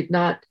who did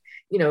not,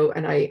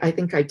 and I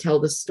think I tell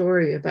the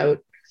story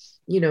about,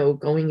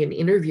 going and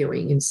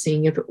interviewing and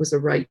seeing if it was a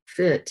right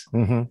fit.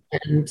 And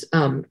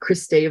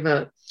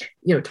Kristeva,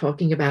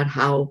 talking about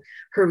how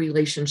her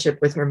relationship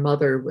with her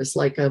mother was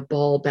like a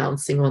ball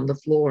bouncing on the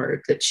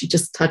floor, that she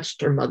just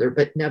touched her mother,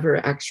 but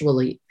never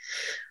actually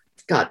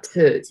got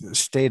to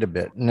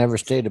never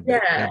stayed a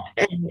bit. Yeah.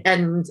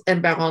 And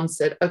Barrande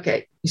said,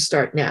 okay, you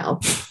start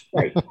now.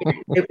 Like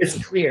it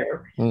was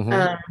clear.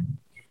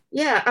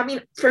 Yeah. I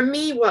mean, for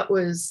me, what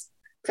was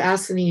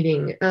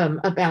fascinating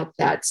about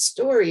that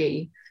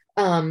story,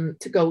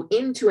 to go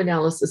into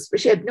analysis, but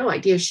she had no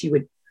idea she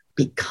would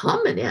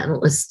become an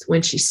analyst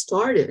when she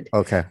started.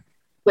 Okay.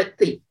 But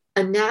the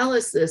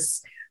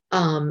analysis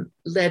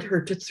led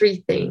her to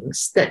three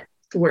things that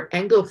for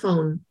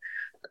Anglophone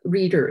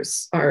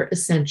readers are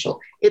essential.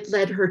 It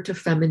led her to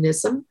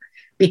feminism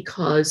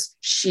because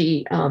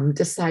she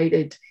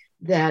decided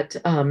that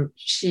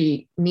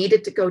she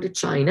needed to go to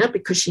China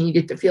because she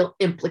needed to feel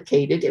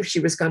implicated if she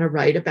was going to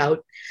write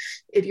about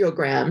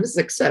ideograms,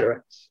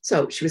 etc.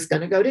 So she was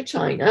going to go to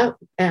China,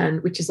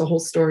 and which is a whole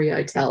story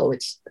I tell,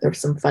 which there's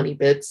some funny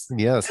bits.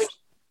 Yes.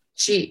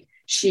 She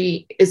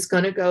is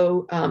going to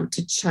go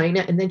to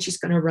China, and then she's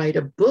going to write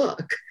a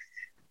book,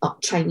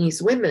 Chinese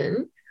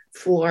Women,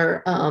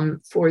 for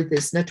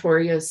this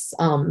notorious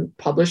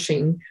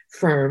publishing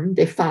firm,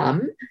 Des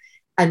Femmes.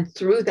 And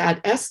through that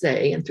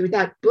essay and through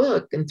that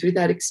book and through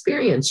that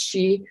experience,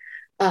 she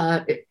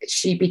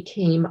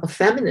became a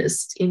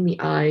feminist in the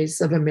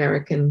eyes of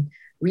American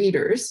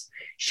readers.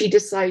 She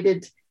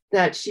decided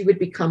that she would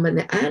become an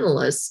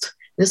analyst.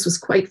 This was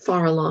quite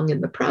far along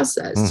in the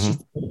process. She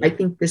said, I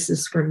think this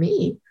is for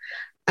me.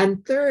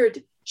 And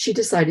third, she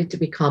decided to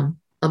become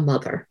a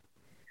mother.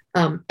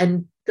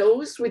 And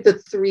those were the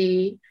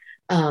three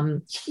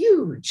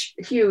huge,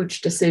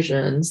 huge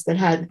decisions that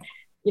had,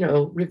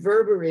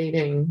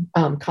 reverberating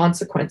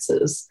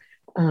consequences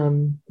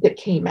that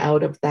came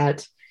out of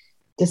that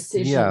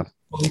decision. Yeah.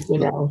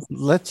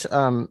 Let's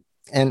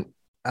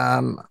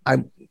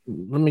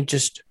let me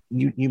just,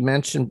 you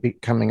mentioned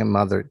becoming a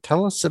mother.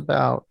 Tell us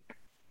about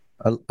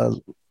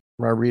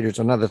our readers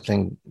another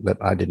thing that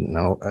I didn't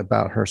know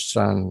about her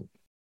son.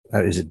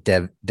 Is it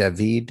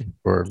David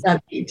or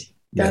David?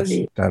 Yes,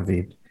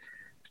 David.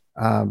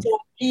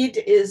 David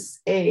is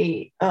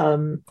a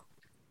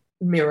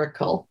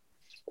miracle.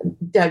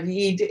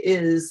 David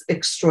is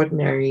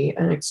extraordinary,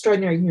 an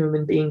extraordinary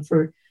human being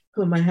for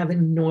whom I have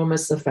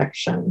enormous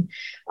affection.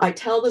 I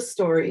tell the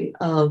story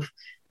of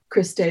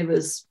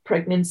Kristeva's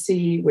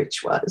pregnancy,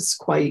 which was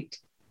quite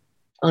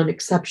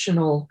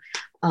unexceptional.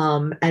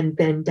 And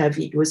then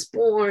David was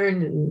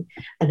born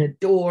and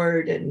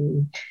adored,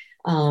 and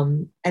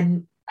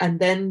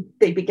then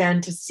they began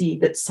to see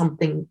that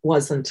something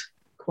wasn't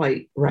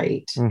quite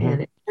right.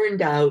 And it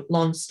turned out,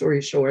 long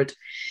story short,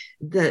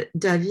 that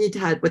David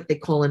had what they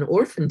call an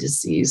orphan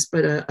disease,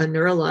 but a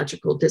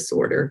neurological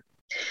disorder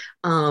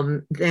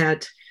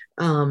that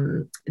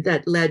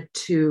that led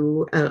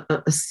to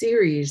a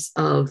series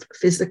of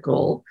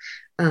physical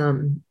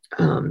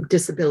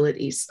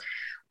disabilities.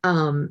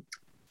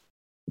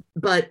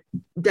 But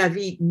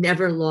David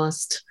never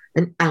lost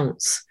an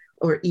ounce,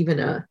 or even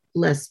a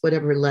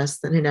whatever less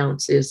than an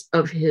ounce is,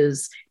 of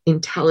his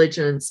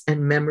intelligence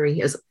and memory.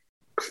 He has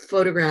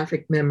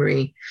photographic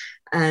memory,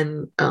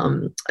 and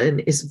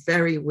is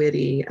very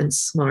witty and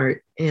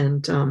smart.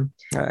 And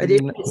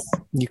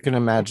you can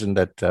imagine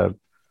that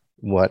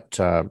what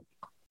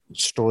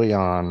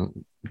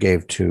Stoyan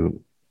gave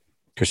to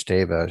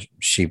Kristeva,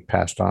 she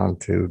passed on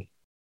to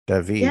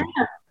David.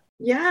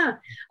 Yeah.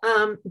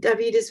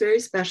 David is very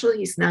special.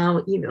 He's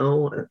now,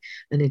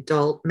 an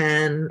adult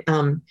man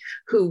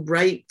who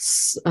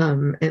writes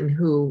and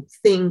who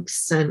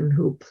thinks and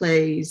who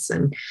plays.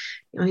 And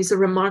he's a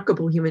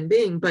remarkable human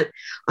being. But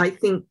I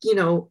think,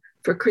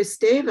 for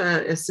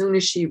Kristeva, as soon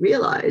as she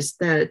realized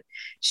that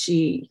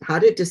she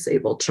had a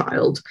disabled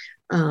child,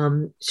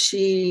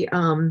 she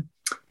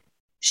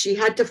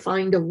had to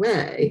find a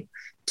way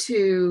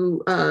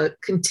to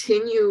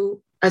continue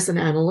as an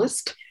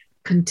analyst,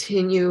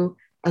 continue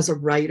as a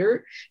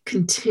writer,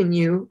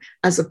 continue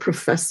as a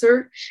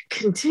professor,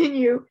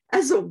 continue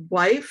as a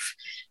wife,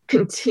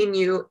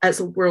 continue as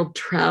a world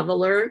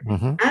traveler,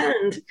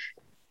 and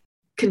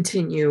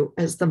continue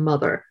as the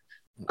mother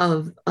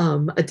of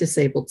a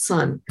disabled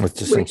son.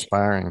 Which is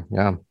inspiring,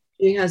 yeah.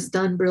 She has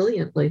done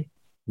brilliantly.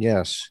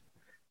 Yes.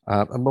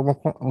 But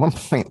one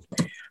point,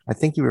 I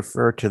think you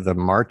refer to the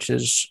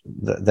marches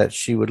that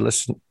she would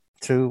listen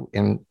to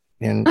in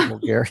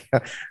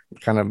Bulgaria,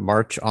 kind of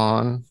march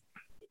on.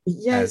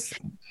 Yes.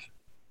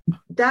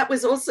 That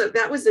was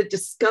a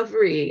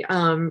discovery.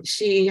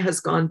 She has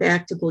gone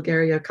back to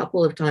Bulgaria a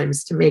couple of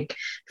times to make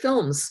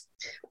films.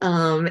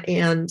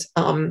 And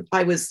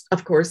I was,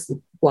 of course,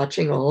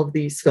 watching all of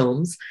these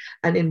films.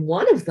 And in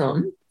one of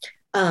them,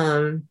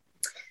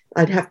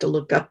 I'd have to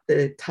look up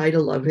the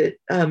title of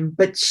it,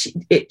 but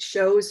it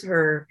shows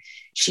her,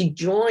 she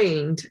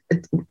joined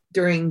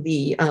during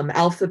the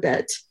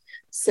alphabet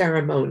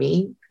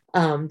ceremony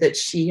that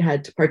she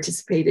had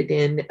participated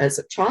in as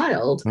a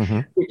child,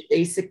 which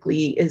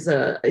basically is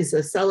a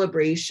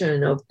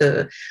celebration of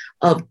the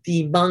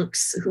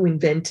monks who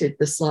invented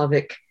the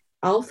Slavic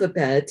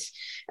alphabet.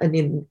 And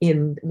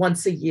in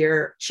once a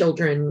year,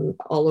 children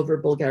all over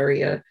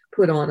Bulgaria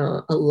put on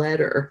a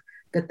letter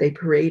that they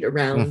parade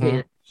around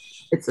in.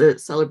 It's a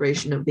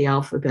celebration of the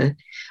alphabet.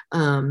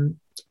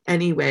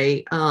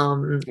 Anyway,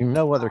 in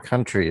no other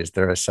country is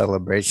there a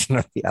celebration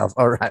of the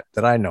alphabet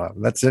that I know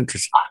of. That's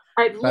interesting.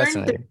 I've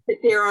learned that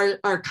there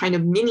are kind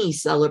of mini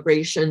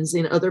celebrations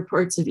in other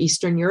parts of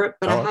Eastern Europe,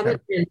 but I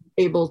haven't been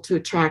able to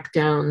track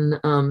down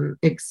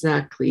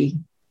exactly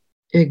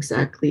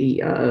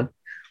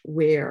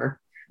where.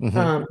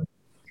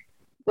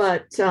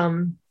 But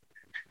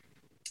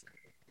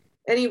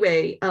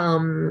anyway,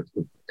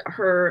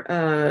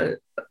 her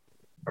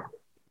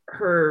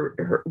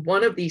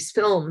one of these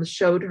films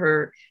showed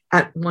her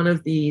at one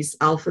of these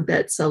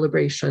alphabet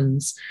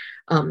celebrations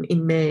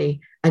in May,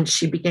 and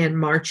she began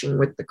marching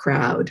with the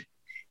crowd.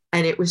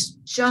 And it was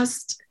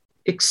just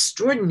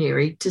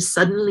extraordinary to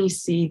suddenly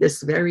see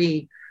this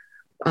very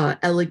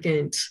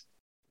elegant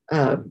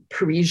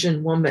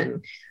Parisian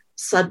woman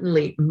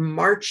suddenly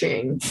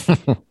marching,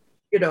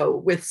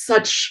 with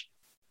such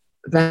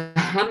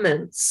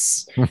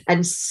vehemence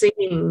and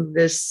singing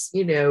this,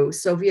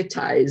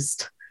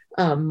 Sovietized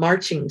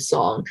marching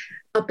song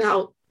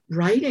about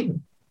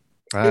writing.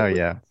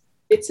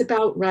 It's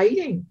about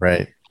writing.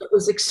 Right. It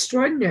was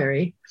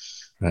extraordinary.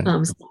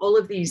 Right. So all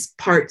of these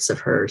parts of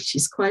her,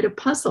 she's quite a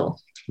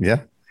puzzle.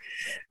 Yeah.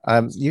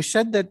 You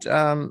said that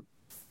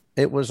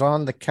it was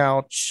on the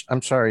couch.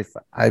 I'm sorry if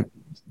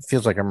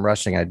feels like I'm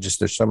rushing.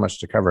 There's so much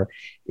to cover.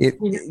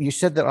 You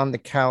said that on the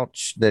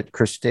couch that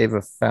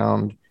Kristeva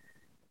found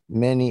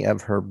many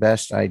of her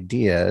best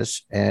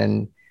ideas,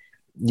 and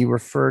you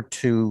refer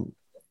to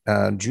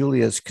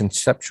Julia's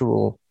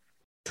conceptual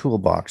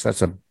toolbox.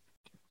 That's a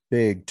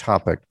big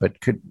topic,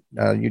 but could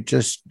you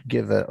just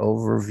give an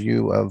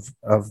overview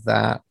of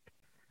that?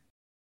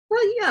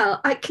 Well, yeah,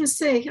 I can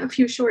say a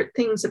few short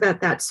things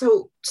about that.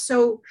 So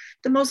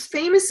the most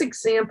famous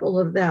example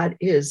of that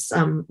is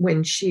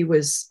when she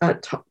was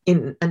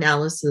in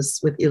analysis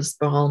with Ilse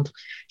Brand.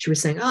 She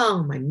was saying,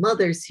 "Oh, my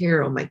mother's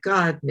here. Oh my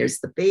God, and there's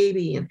the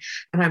baby, and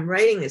I'm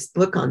writing this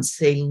book on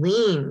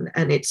Céline,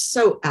 and it's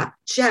so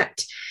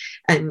abject."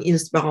 And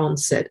Ilse Brand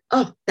said,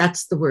 "Oh,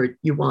 that's the word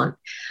you want."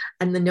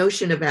 And the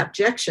notion of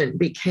abjection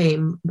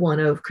became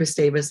one of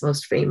Kristeva's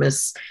most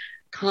famous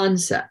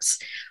concepts.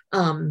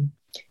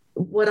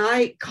 What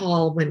I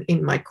call, when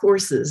in my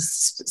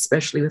courses,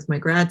 especially with my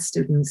grad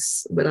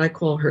students, what I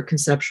call her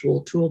conceptual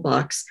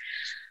toolbox,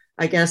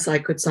 I guess I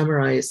could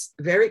summarize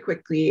very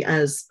quickly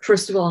as,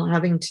 first of all,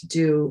 having to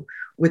do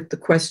with the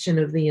question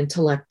of the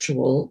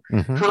intellectual.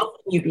 How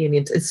can you be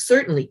it's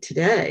certainly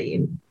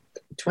today,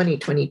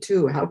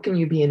 2022, how can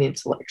you be an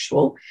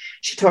intellectual?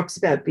 She talks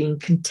about being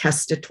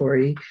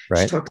contestatory.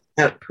 Right. She talks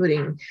about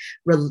putting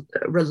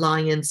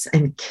reliance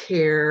and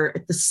care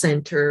at the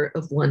center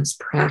of one's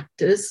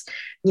practice,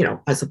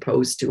 as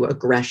opposed to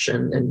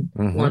aggression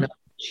and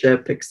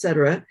one-upmanship,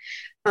 etc.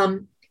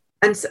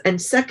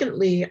 And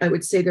secondly, I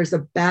would say there's a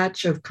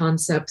batch of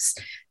concepts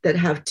that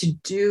have to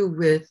do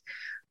with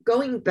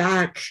going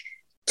back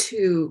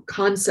to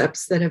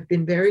concepts that have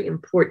been very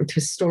important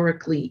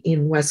historically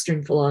in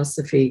Western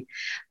philosophy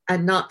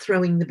and not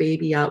throwing the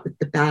baby out with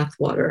the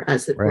bathwater,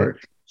 as it were.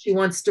 She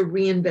wants to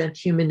reinvent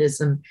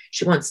humanism.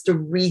 She wants to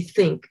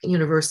rethink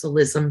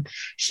universalism.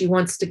 She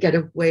wants to get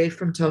away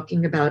from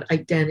talking about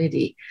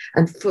identity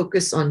and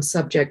focus on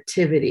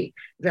subjectivity,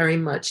 very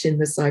much in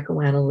the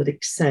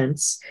psychoanalytic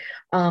sense.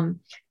 And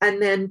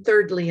then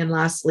thirdly and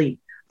lastly,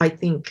 I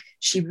think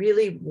she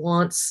really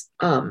wants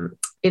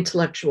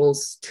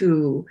intellectuals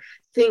to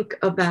think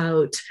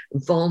about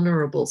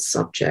vulnerable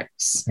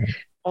subjects,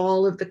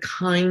 all of the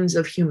kinds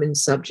of human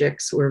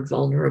subjects who are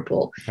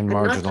vulnerable and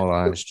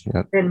marginalized.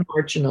 And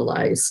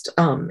marginalized,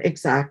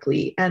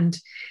 exactly. And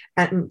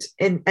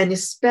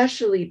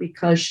especially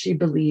because she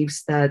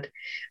believes that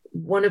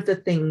one of the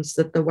things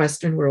that the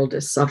Western world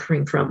is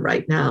suffering from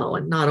right now,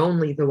 and not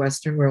only the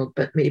Western world,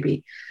 but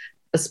maybe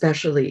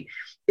especially,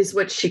 is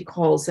what she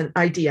calls an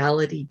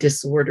ideality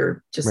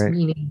disorder, just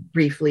meaning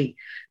briefly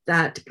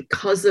that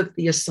because of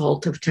the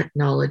assault of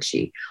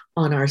technology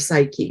on our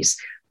psyches,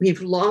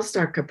 we've lost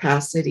our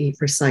capacity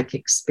for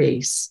psychic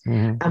space,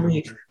 and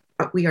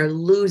we are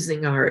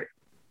losing our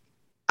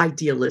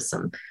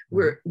idealism.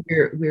 We're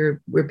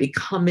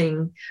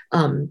becoming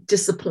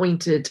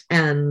disappointed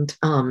and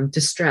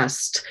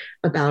distressed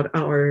about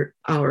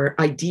our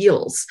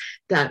ideals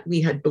that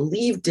we had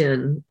believed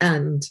in,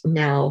 and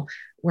now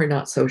we're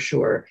not so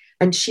sure.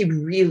 And she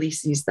really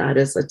sees that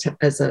as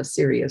a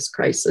serious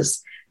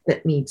crisis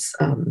that needs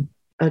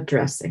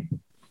addressing.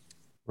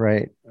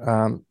 Right.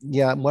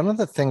 Yeah. One of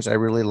the things I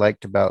really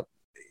liked about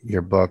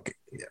your book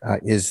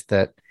is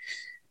that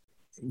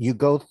you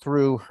go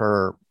through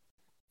her.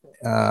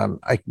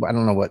 I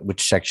don't know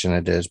which section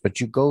it is, but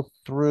you go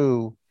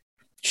through.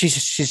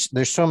 She's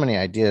there's so many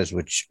ideas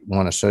which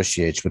one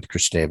associates with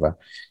Kristeva,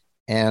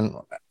 and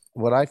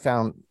what I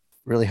found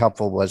really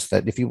helpful was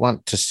that if you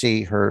want to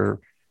see her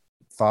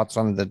thoughts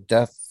on the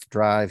death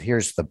drive,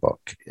 here's the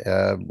book.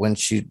 When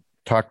she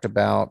talked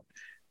about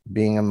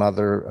being a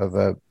mother of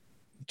a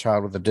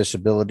child with a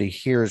disability,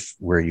 here's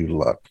where you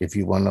look. If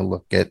you want to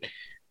look at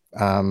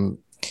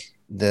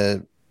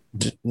the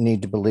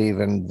need to believe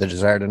and the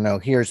desire to know,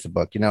 here's the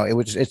book.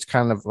 It's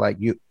kind of like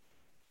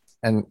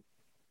a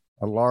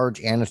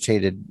large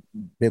annotated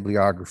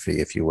bibliography,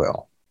 if you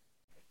will.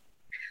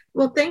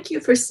 Well, thank you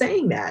for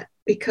saying that,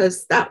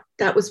 because that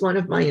was one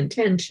of my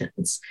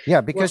intentions.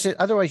 Yeah, because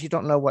otherwise you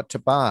don't know what to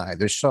buy.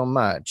 There's so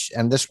much,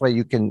 and this way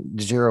you can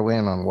zero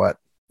in on what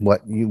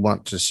you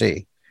want to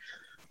see.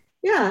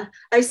 Yeah,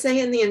 I say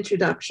in the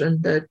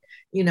introduction that,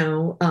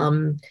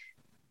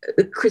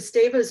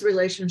 Kristeva's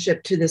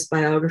relationship to this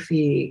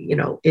biography,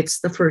 it's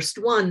the first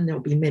one.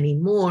 There'll be many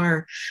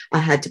more. I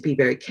had to be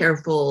very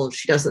careful.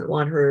 She doesn't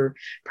want her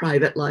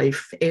private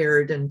life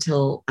aired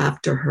until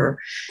after her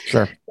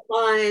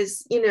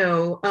demise,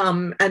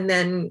 and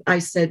then I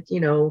said,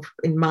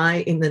 in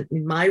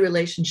my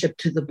relationship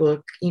to the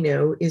book,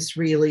 is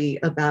really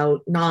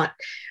about not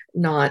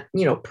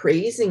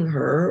praising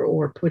her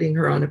or putting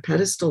her on a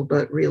pedestal,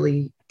 but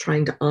really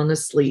trying to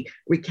honestly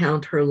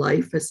recount her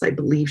life as I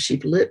believe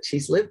she's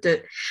lived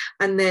it.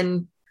 And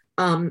then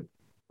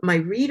my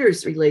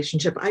reader's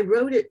relationship, I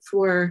wrote it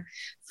for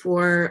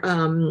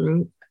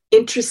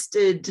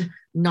interested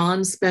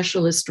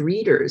non-specialist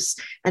readers.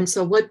 And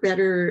so what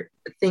better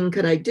thing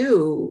could I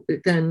do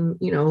than,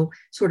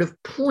 sort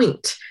of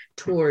point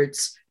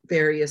towards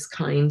various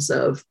kinds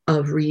of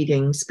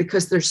readings,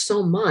 because there's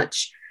so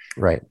much.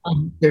 Right.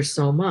 There's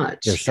so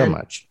much. There's so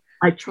much.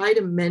 I try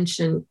to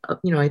mention,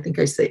 I think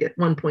I say at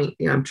one point,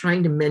 I'm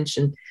trying to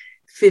mention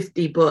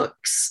 50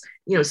 books,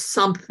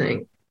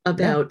 something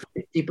about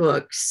 50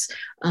 books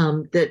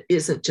that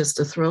isn't just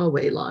a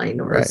throwaway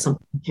line or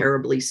something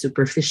terribly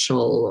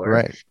superficial,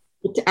 or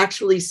to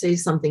actually say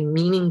something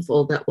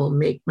meaningful that will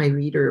make my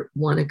reader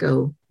want to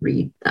go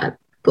read that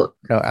book.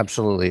 No,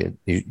 absolutely.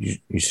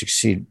 You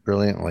succeed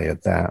brilliantly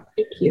at that.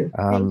 Thank you.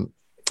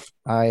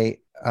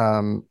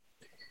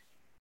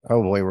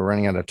 Oh boy, we're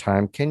running out of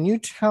time. Can you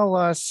tell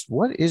us,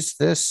 what is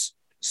this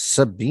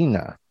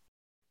Sabina?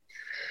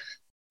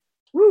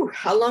 Ooh,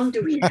 how long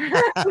do we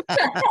have?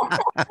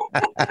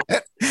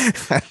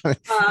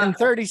 In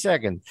 30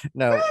 seconds.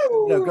 No,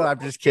 go. I'm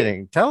just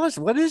kidding. Tell us,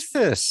 what is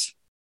this?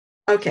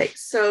 Okay,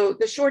 so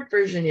the short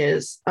version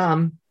is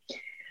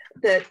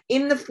that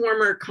in the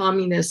former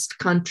communist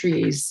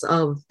countries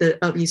of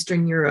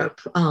Eastern Europe,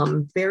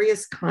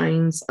 various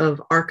kinds of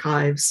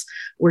archives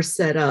were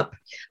set up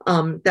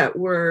that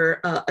were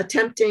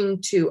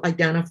attempting to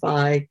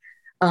identify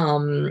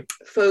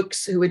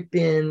folks who had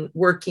been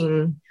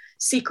working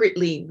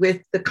secretly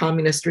with the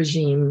communist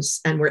regimes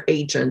and were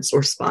agents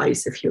or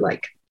spies, if you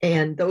like.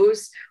 And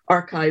those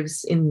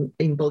archives in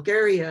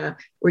Bulgaria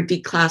were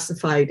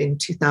declassified in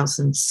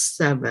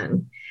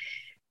 2007.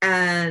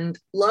 And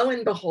lo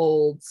and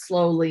behold,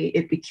 slowly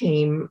it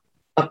became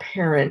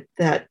apparent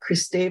that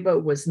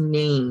Kristeva was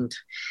named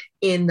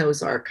in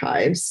those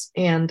archives,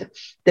 and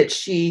that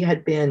she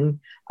had been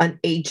an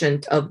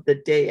agent of the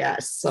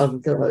DS,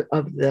 of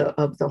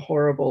the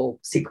horrible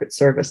Secret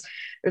Service.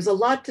 There's a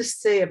lot to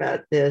say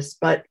about this,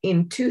 but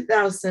in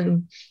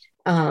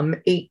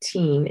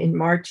 2018, in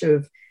March,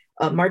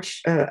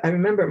 I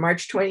remember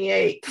March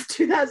 28th,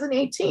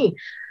 2018,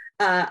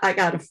 I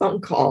got a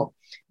phone call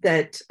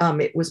that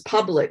it was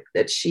public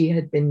that she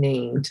had been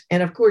named.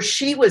 And of course,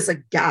 she was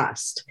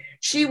aghast.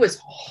 She was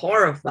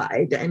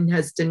horrified and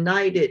has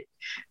denied it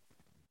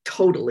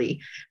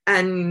totally.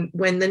 And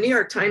when the New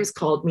York Times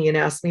called me and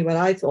asked me what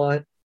I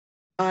thought,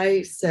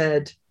 I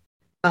said,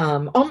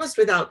 almost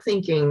without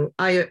thinking,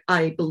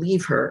 I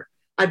believe her.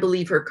 I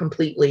believe her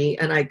completely.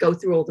 And I go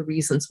through all the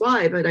reasons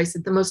why. But I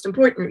said, the most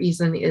important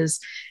reason is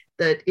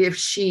that if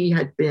she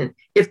had been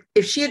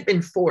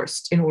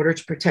forced in order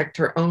to protect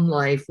her own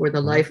life or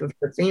the life of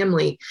her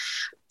family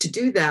to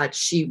do that,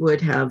 she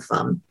would have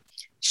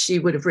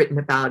written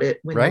about it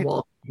when the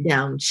wall came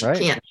down. She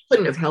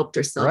couldn't have helped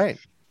herself. Right.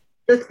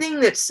 The thing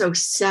that's so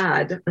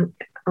sad, and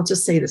I'll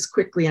just say this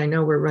quickly, I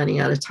know we're running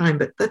out of time,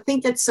 but the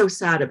thing that's so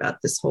sad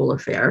about this whole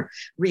affair,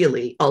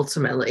 really,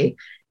 ultimately,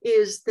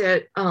 is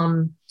that,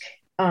 I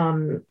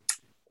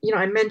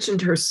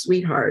mentioned her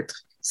sweetheart,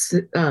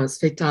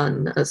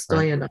 Tsvetan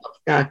Stoyanov,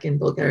 back in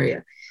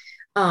Bulgaria.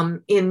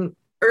 In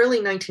early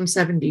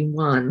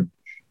 1971,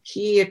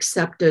 he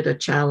accepted a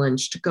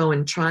challenge to go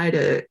and try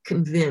to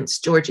convince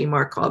Georgy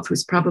Markov,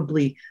 who's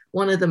probably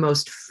one of the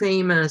most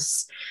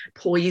famous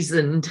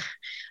poisoned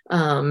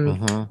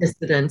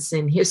dissidents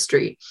in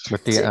history.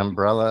 With the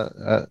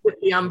umbrella.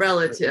 With the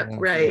umbrella tip,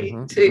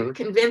 to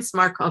convince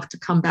Markov to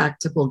come back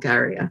to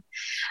Bulgaria.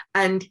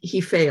 And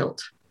he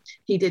failed.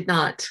 He did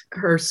not.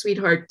 Her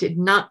sweetheart did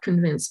not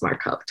convince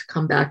Markov to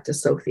come back to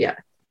Sofia.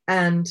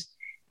 And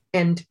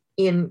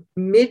in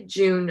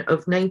mid-June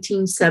of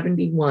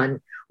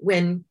 1971,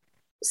 when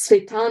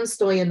Tsvetan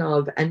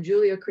Stoyanov and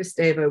Julia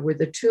Kristeva were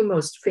the two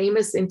most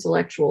famous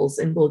intellectuals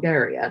in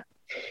Bulgaria,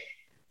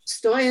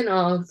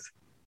 Stoyanov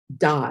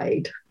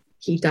died.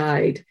 He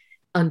died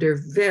under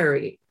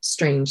very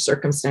strange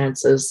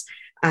circumstances.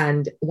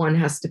 And one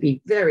has to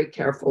be very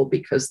careful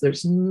because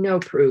there's no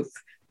proof.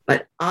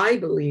 But I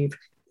believe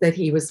that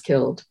he was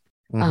killed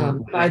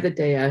by the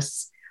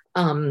DS.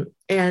 And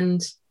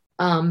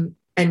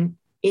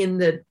in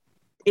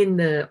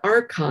the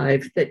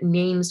archive that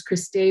names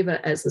Kristeva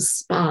as a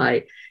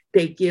spy,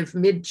 they give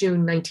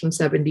mid-June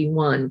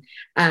 1971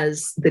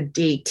 as the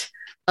date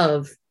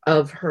of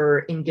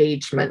her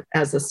engagement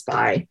as a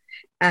spy.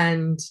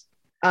 And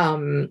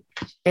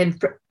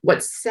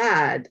what's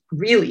sad,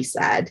 really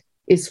sad,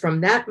 is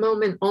from that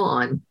moment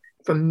on,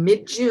 from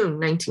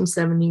mid-June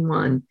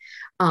 1971,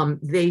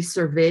 they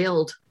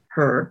surveilled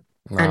her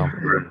and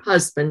her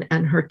husband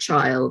and her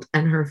child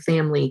and her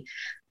family.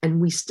 And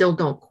we still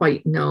don't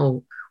quite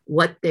know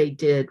what they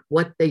did,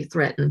 what they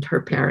threatened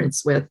her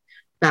parents with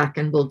back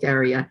in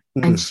Bulgaria.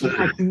 And she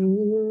had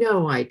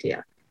no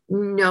idea.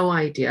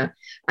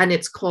 And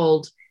it's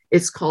called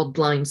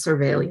blind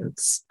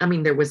surveillance. I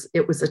mean, it was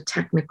a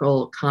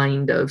technical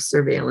kind of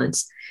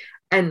surveillance.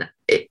 And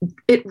it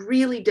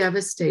really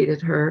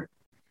devastated her.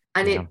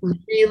 And it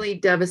really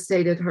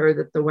devastated her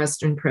that the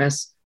Western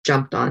press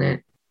jumped on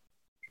it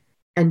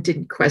and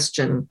didn't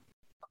question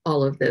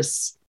all of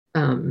this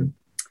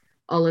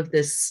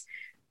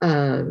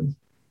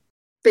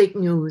fake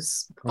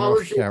news,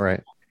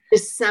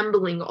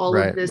 assembling all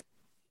of this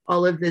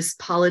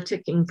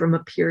politicking from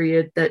a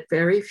period that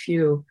very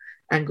few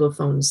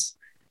Anglophones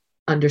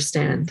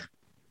understand.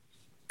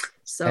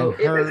 So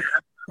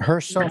her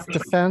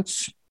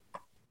self-defense,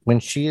 when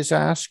she is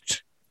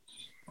asked,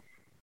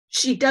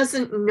 she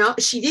doesn't know.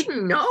 She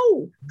didn't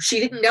know.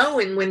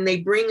 And when they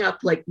bring up,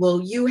 like,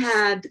 well, you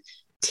had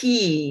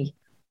tea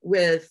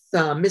with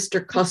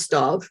Mr.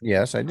 Kostov.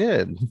 Yes, I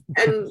did.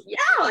 And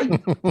I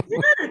did.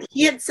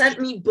 He had sent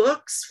me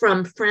books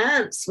from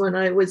France when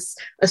I was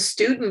a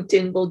student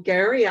in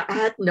Bulgaria. I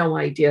had no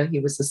idea he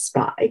was a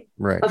spy.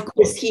 Right. Of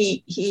course,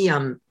 he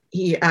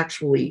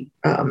actually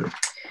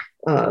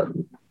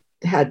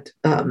had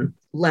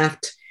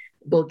left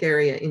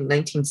Bulgaria in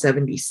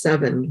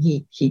 1977.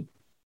 He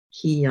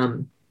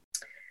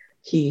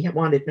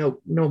wanted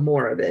no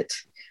more of it.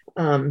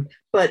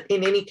 But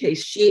in any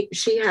case, she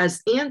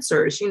has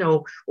answers,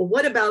 well,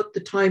 what about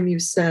the time you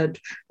said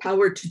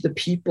power to the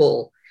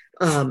people?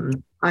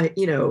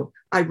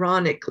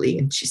 Ironically,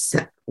 and she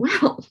said,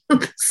 well,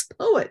 this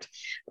poet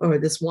or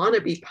this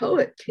wannabe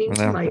poet came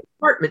to my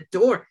apartment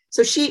door.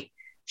 So she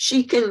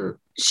can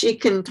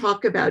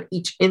talk about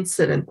each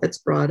incident that's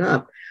brought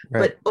up,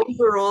 but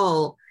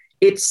overall,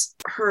 it's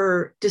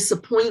her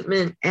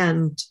disappointment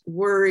and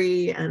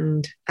worry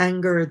and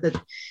anger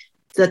that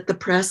the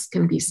press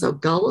can be so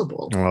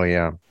gullible. Oh,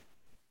 yeah.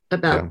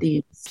 About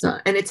these.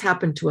 And it's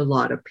happened to a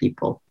lot of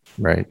people.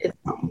 Right. It's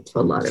happened to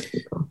a lot of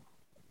people.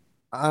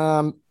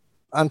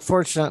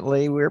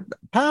 unfortunately, we're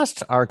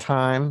past our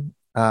time.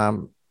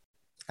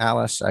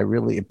 Alice, I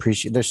really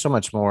appreciate. There's so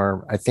much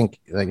more. I think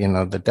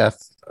the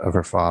death of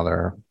her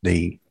father.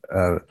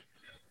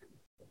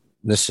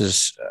 This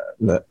is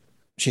the.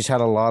 She's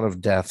had a lot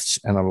of deaths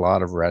and a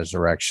lot of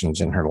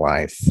resurrections in her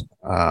life,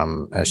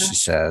 as she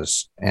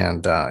says,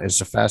 and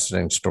it's a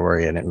fascinating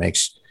story, and it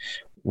makes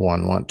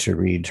one want to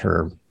read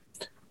her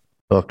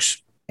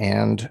books,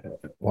 and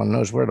one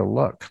knows where to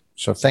look.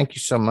 So, thank you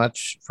so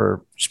much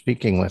for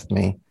speaking with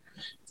me,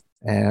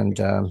 and.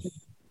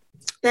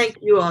 Thank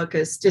you,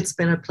 August. It's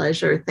been a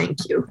pleasure.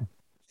 Thank you.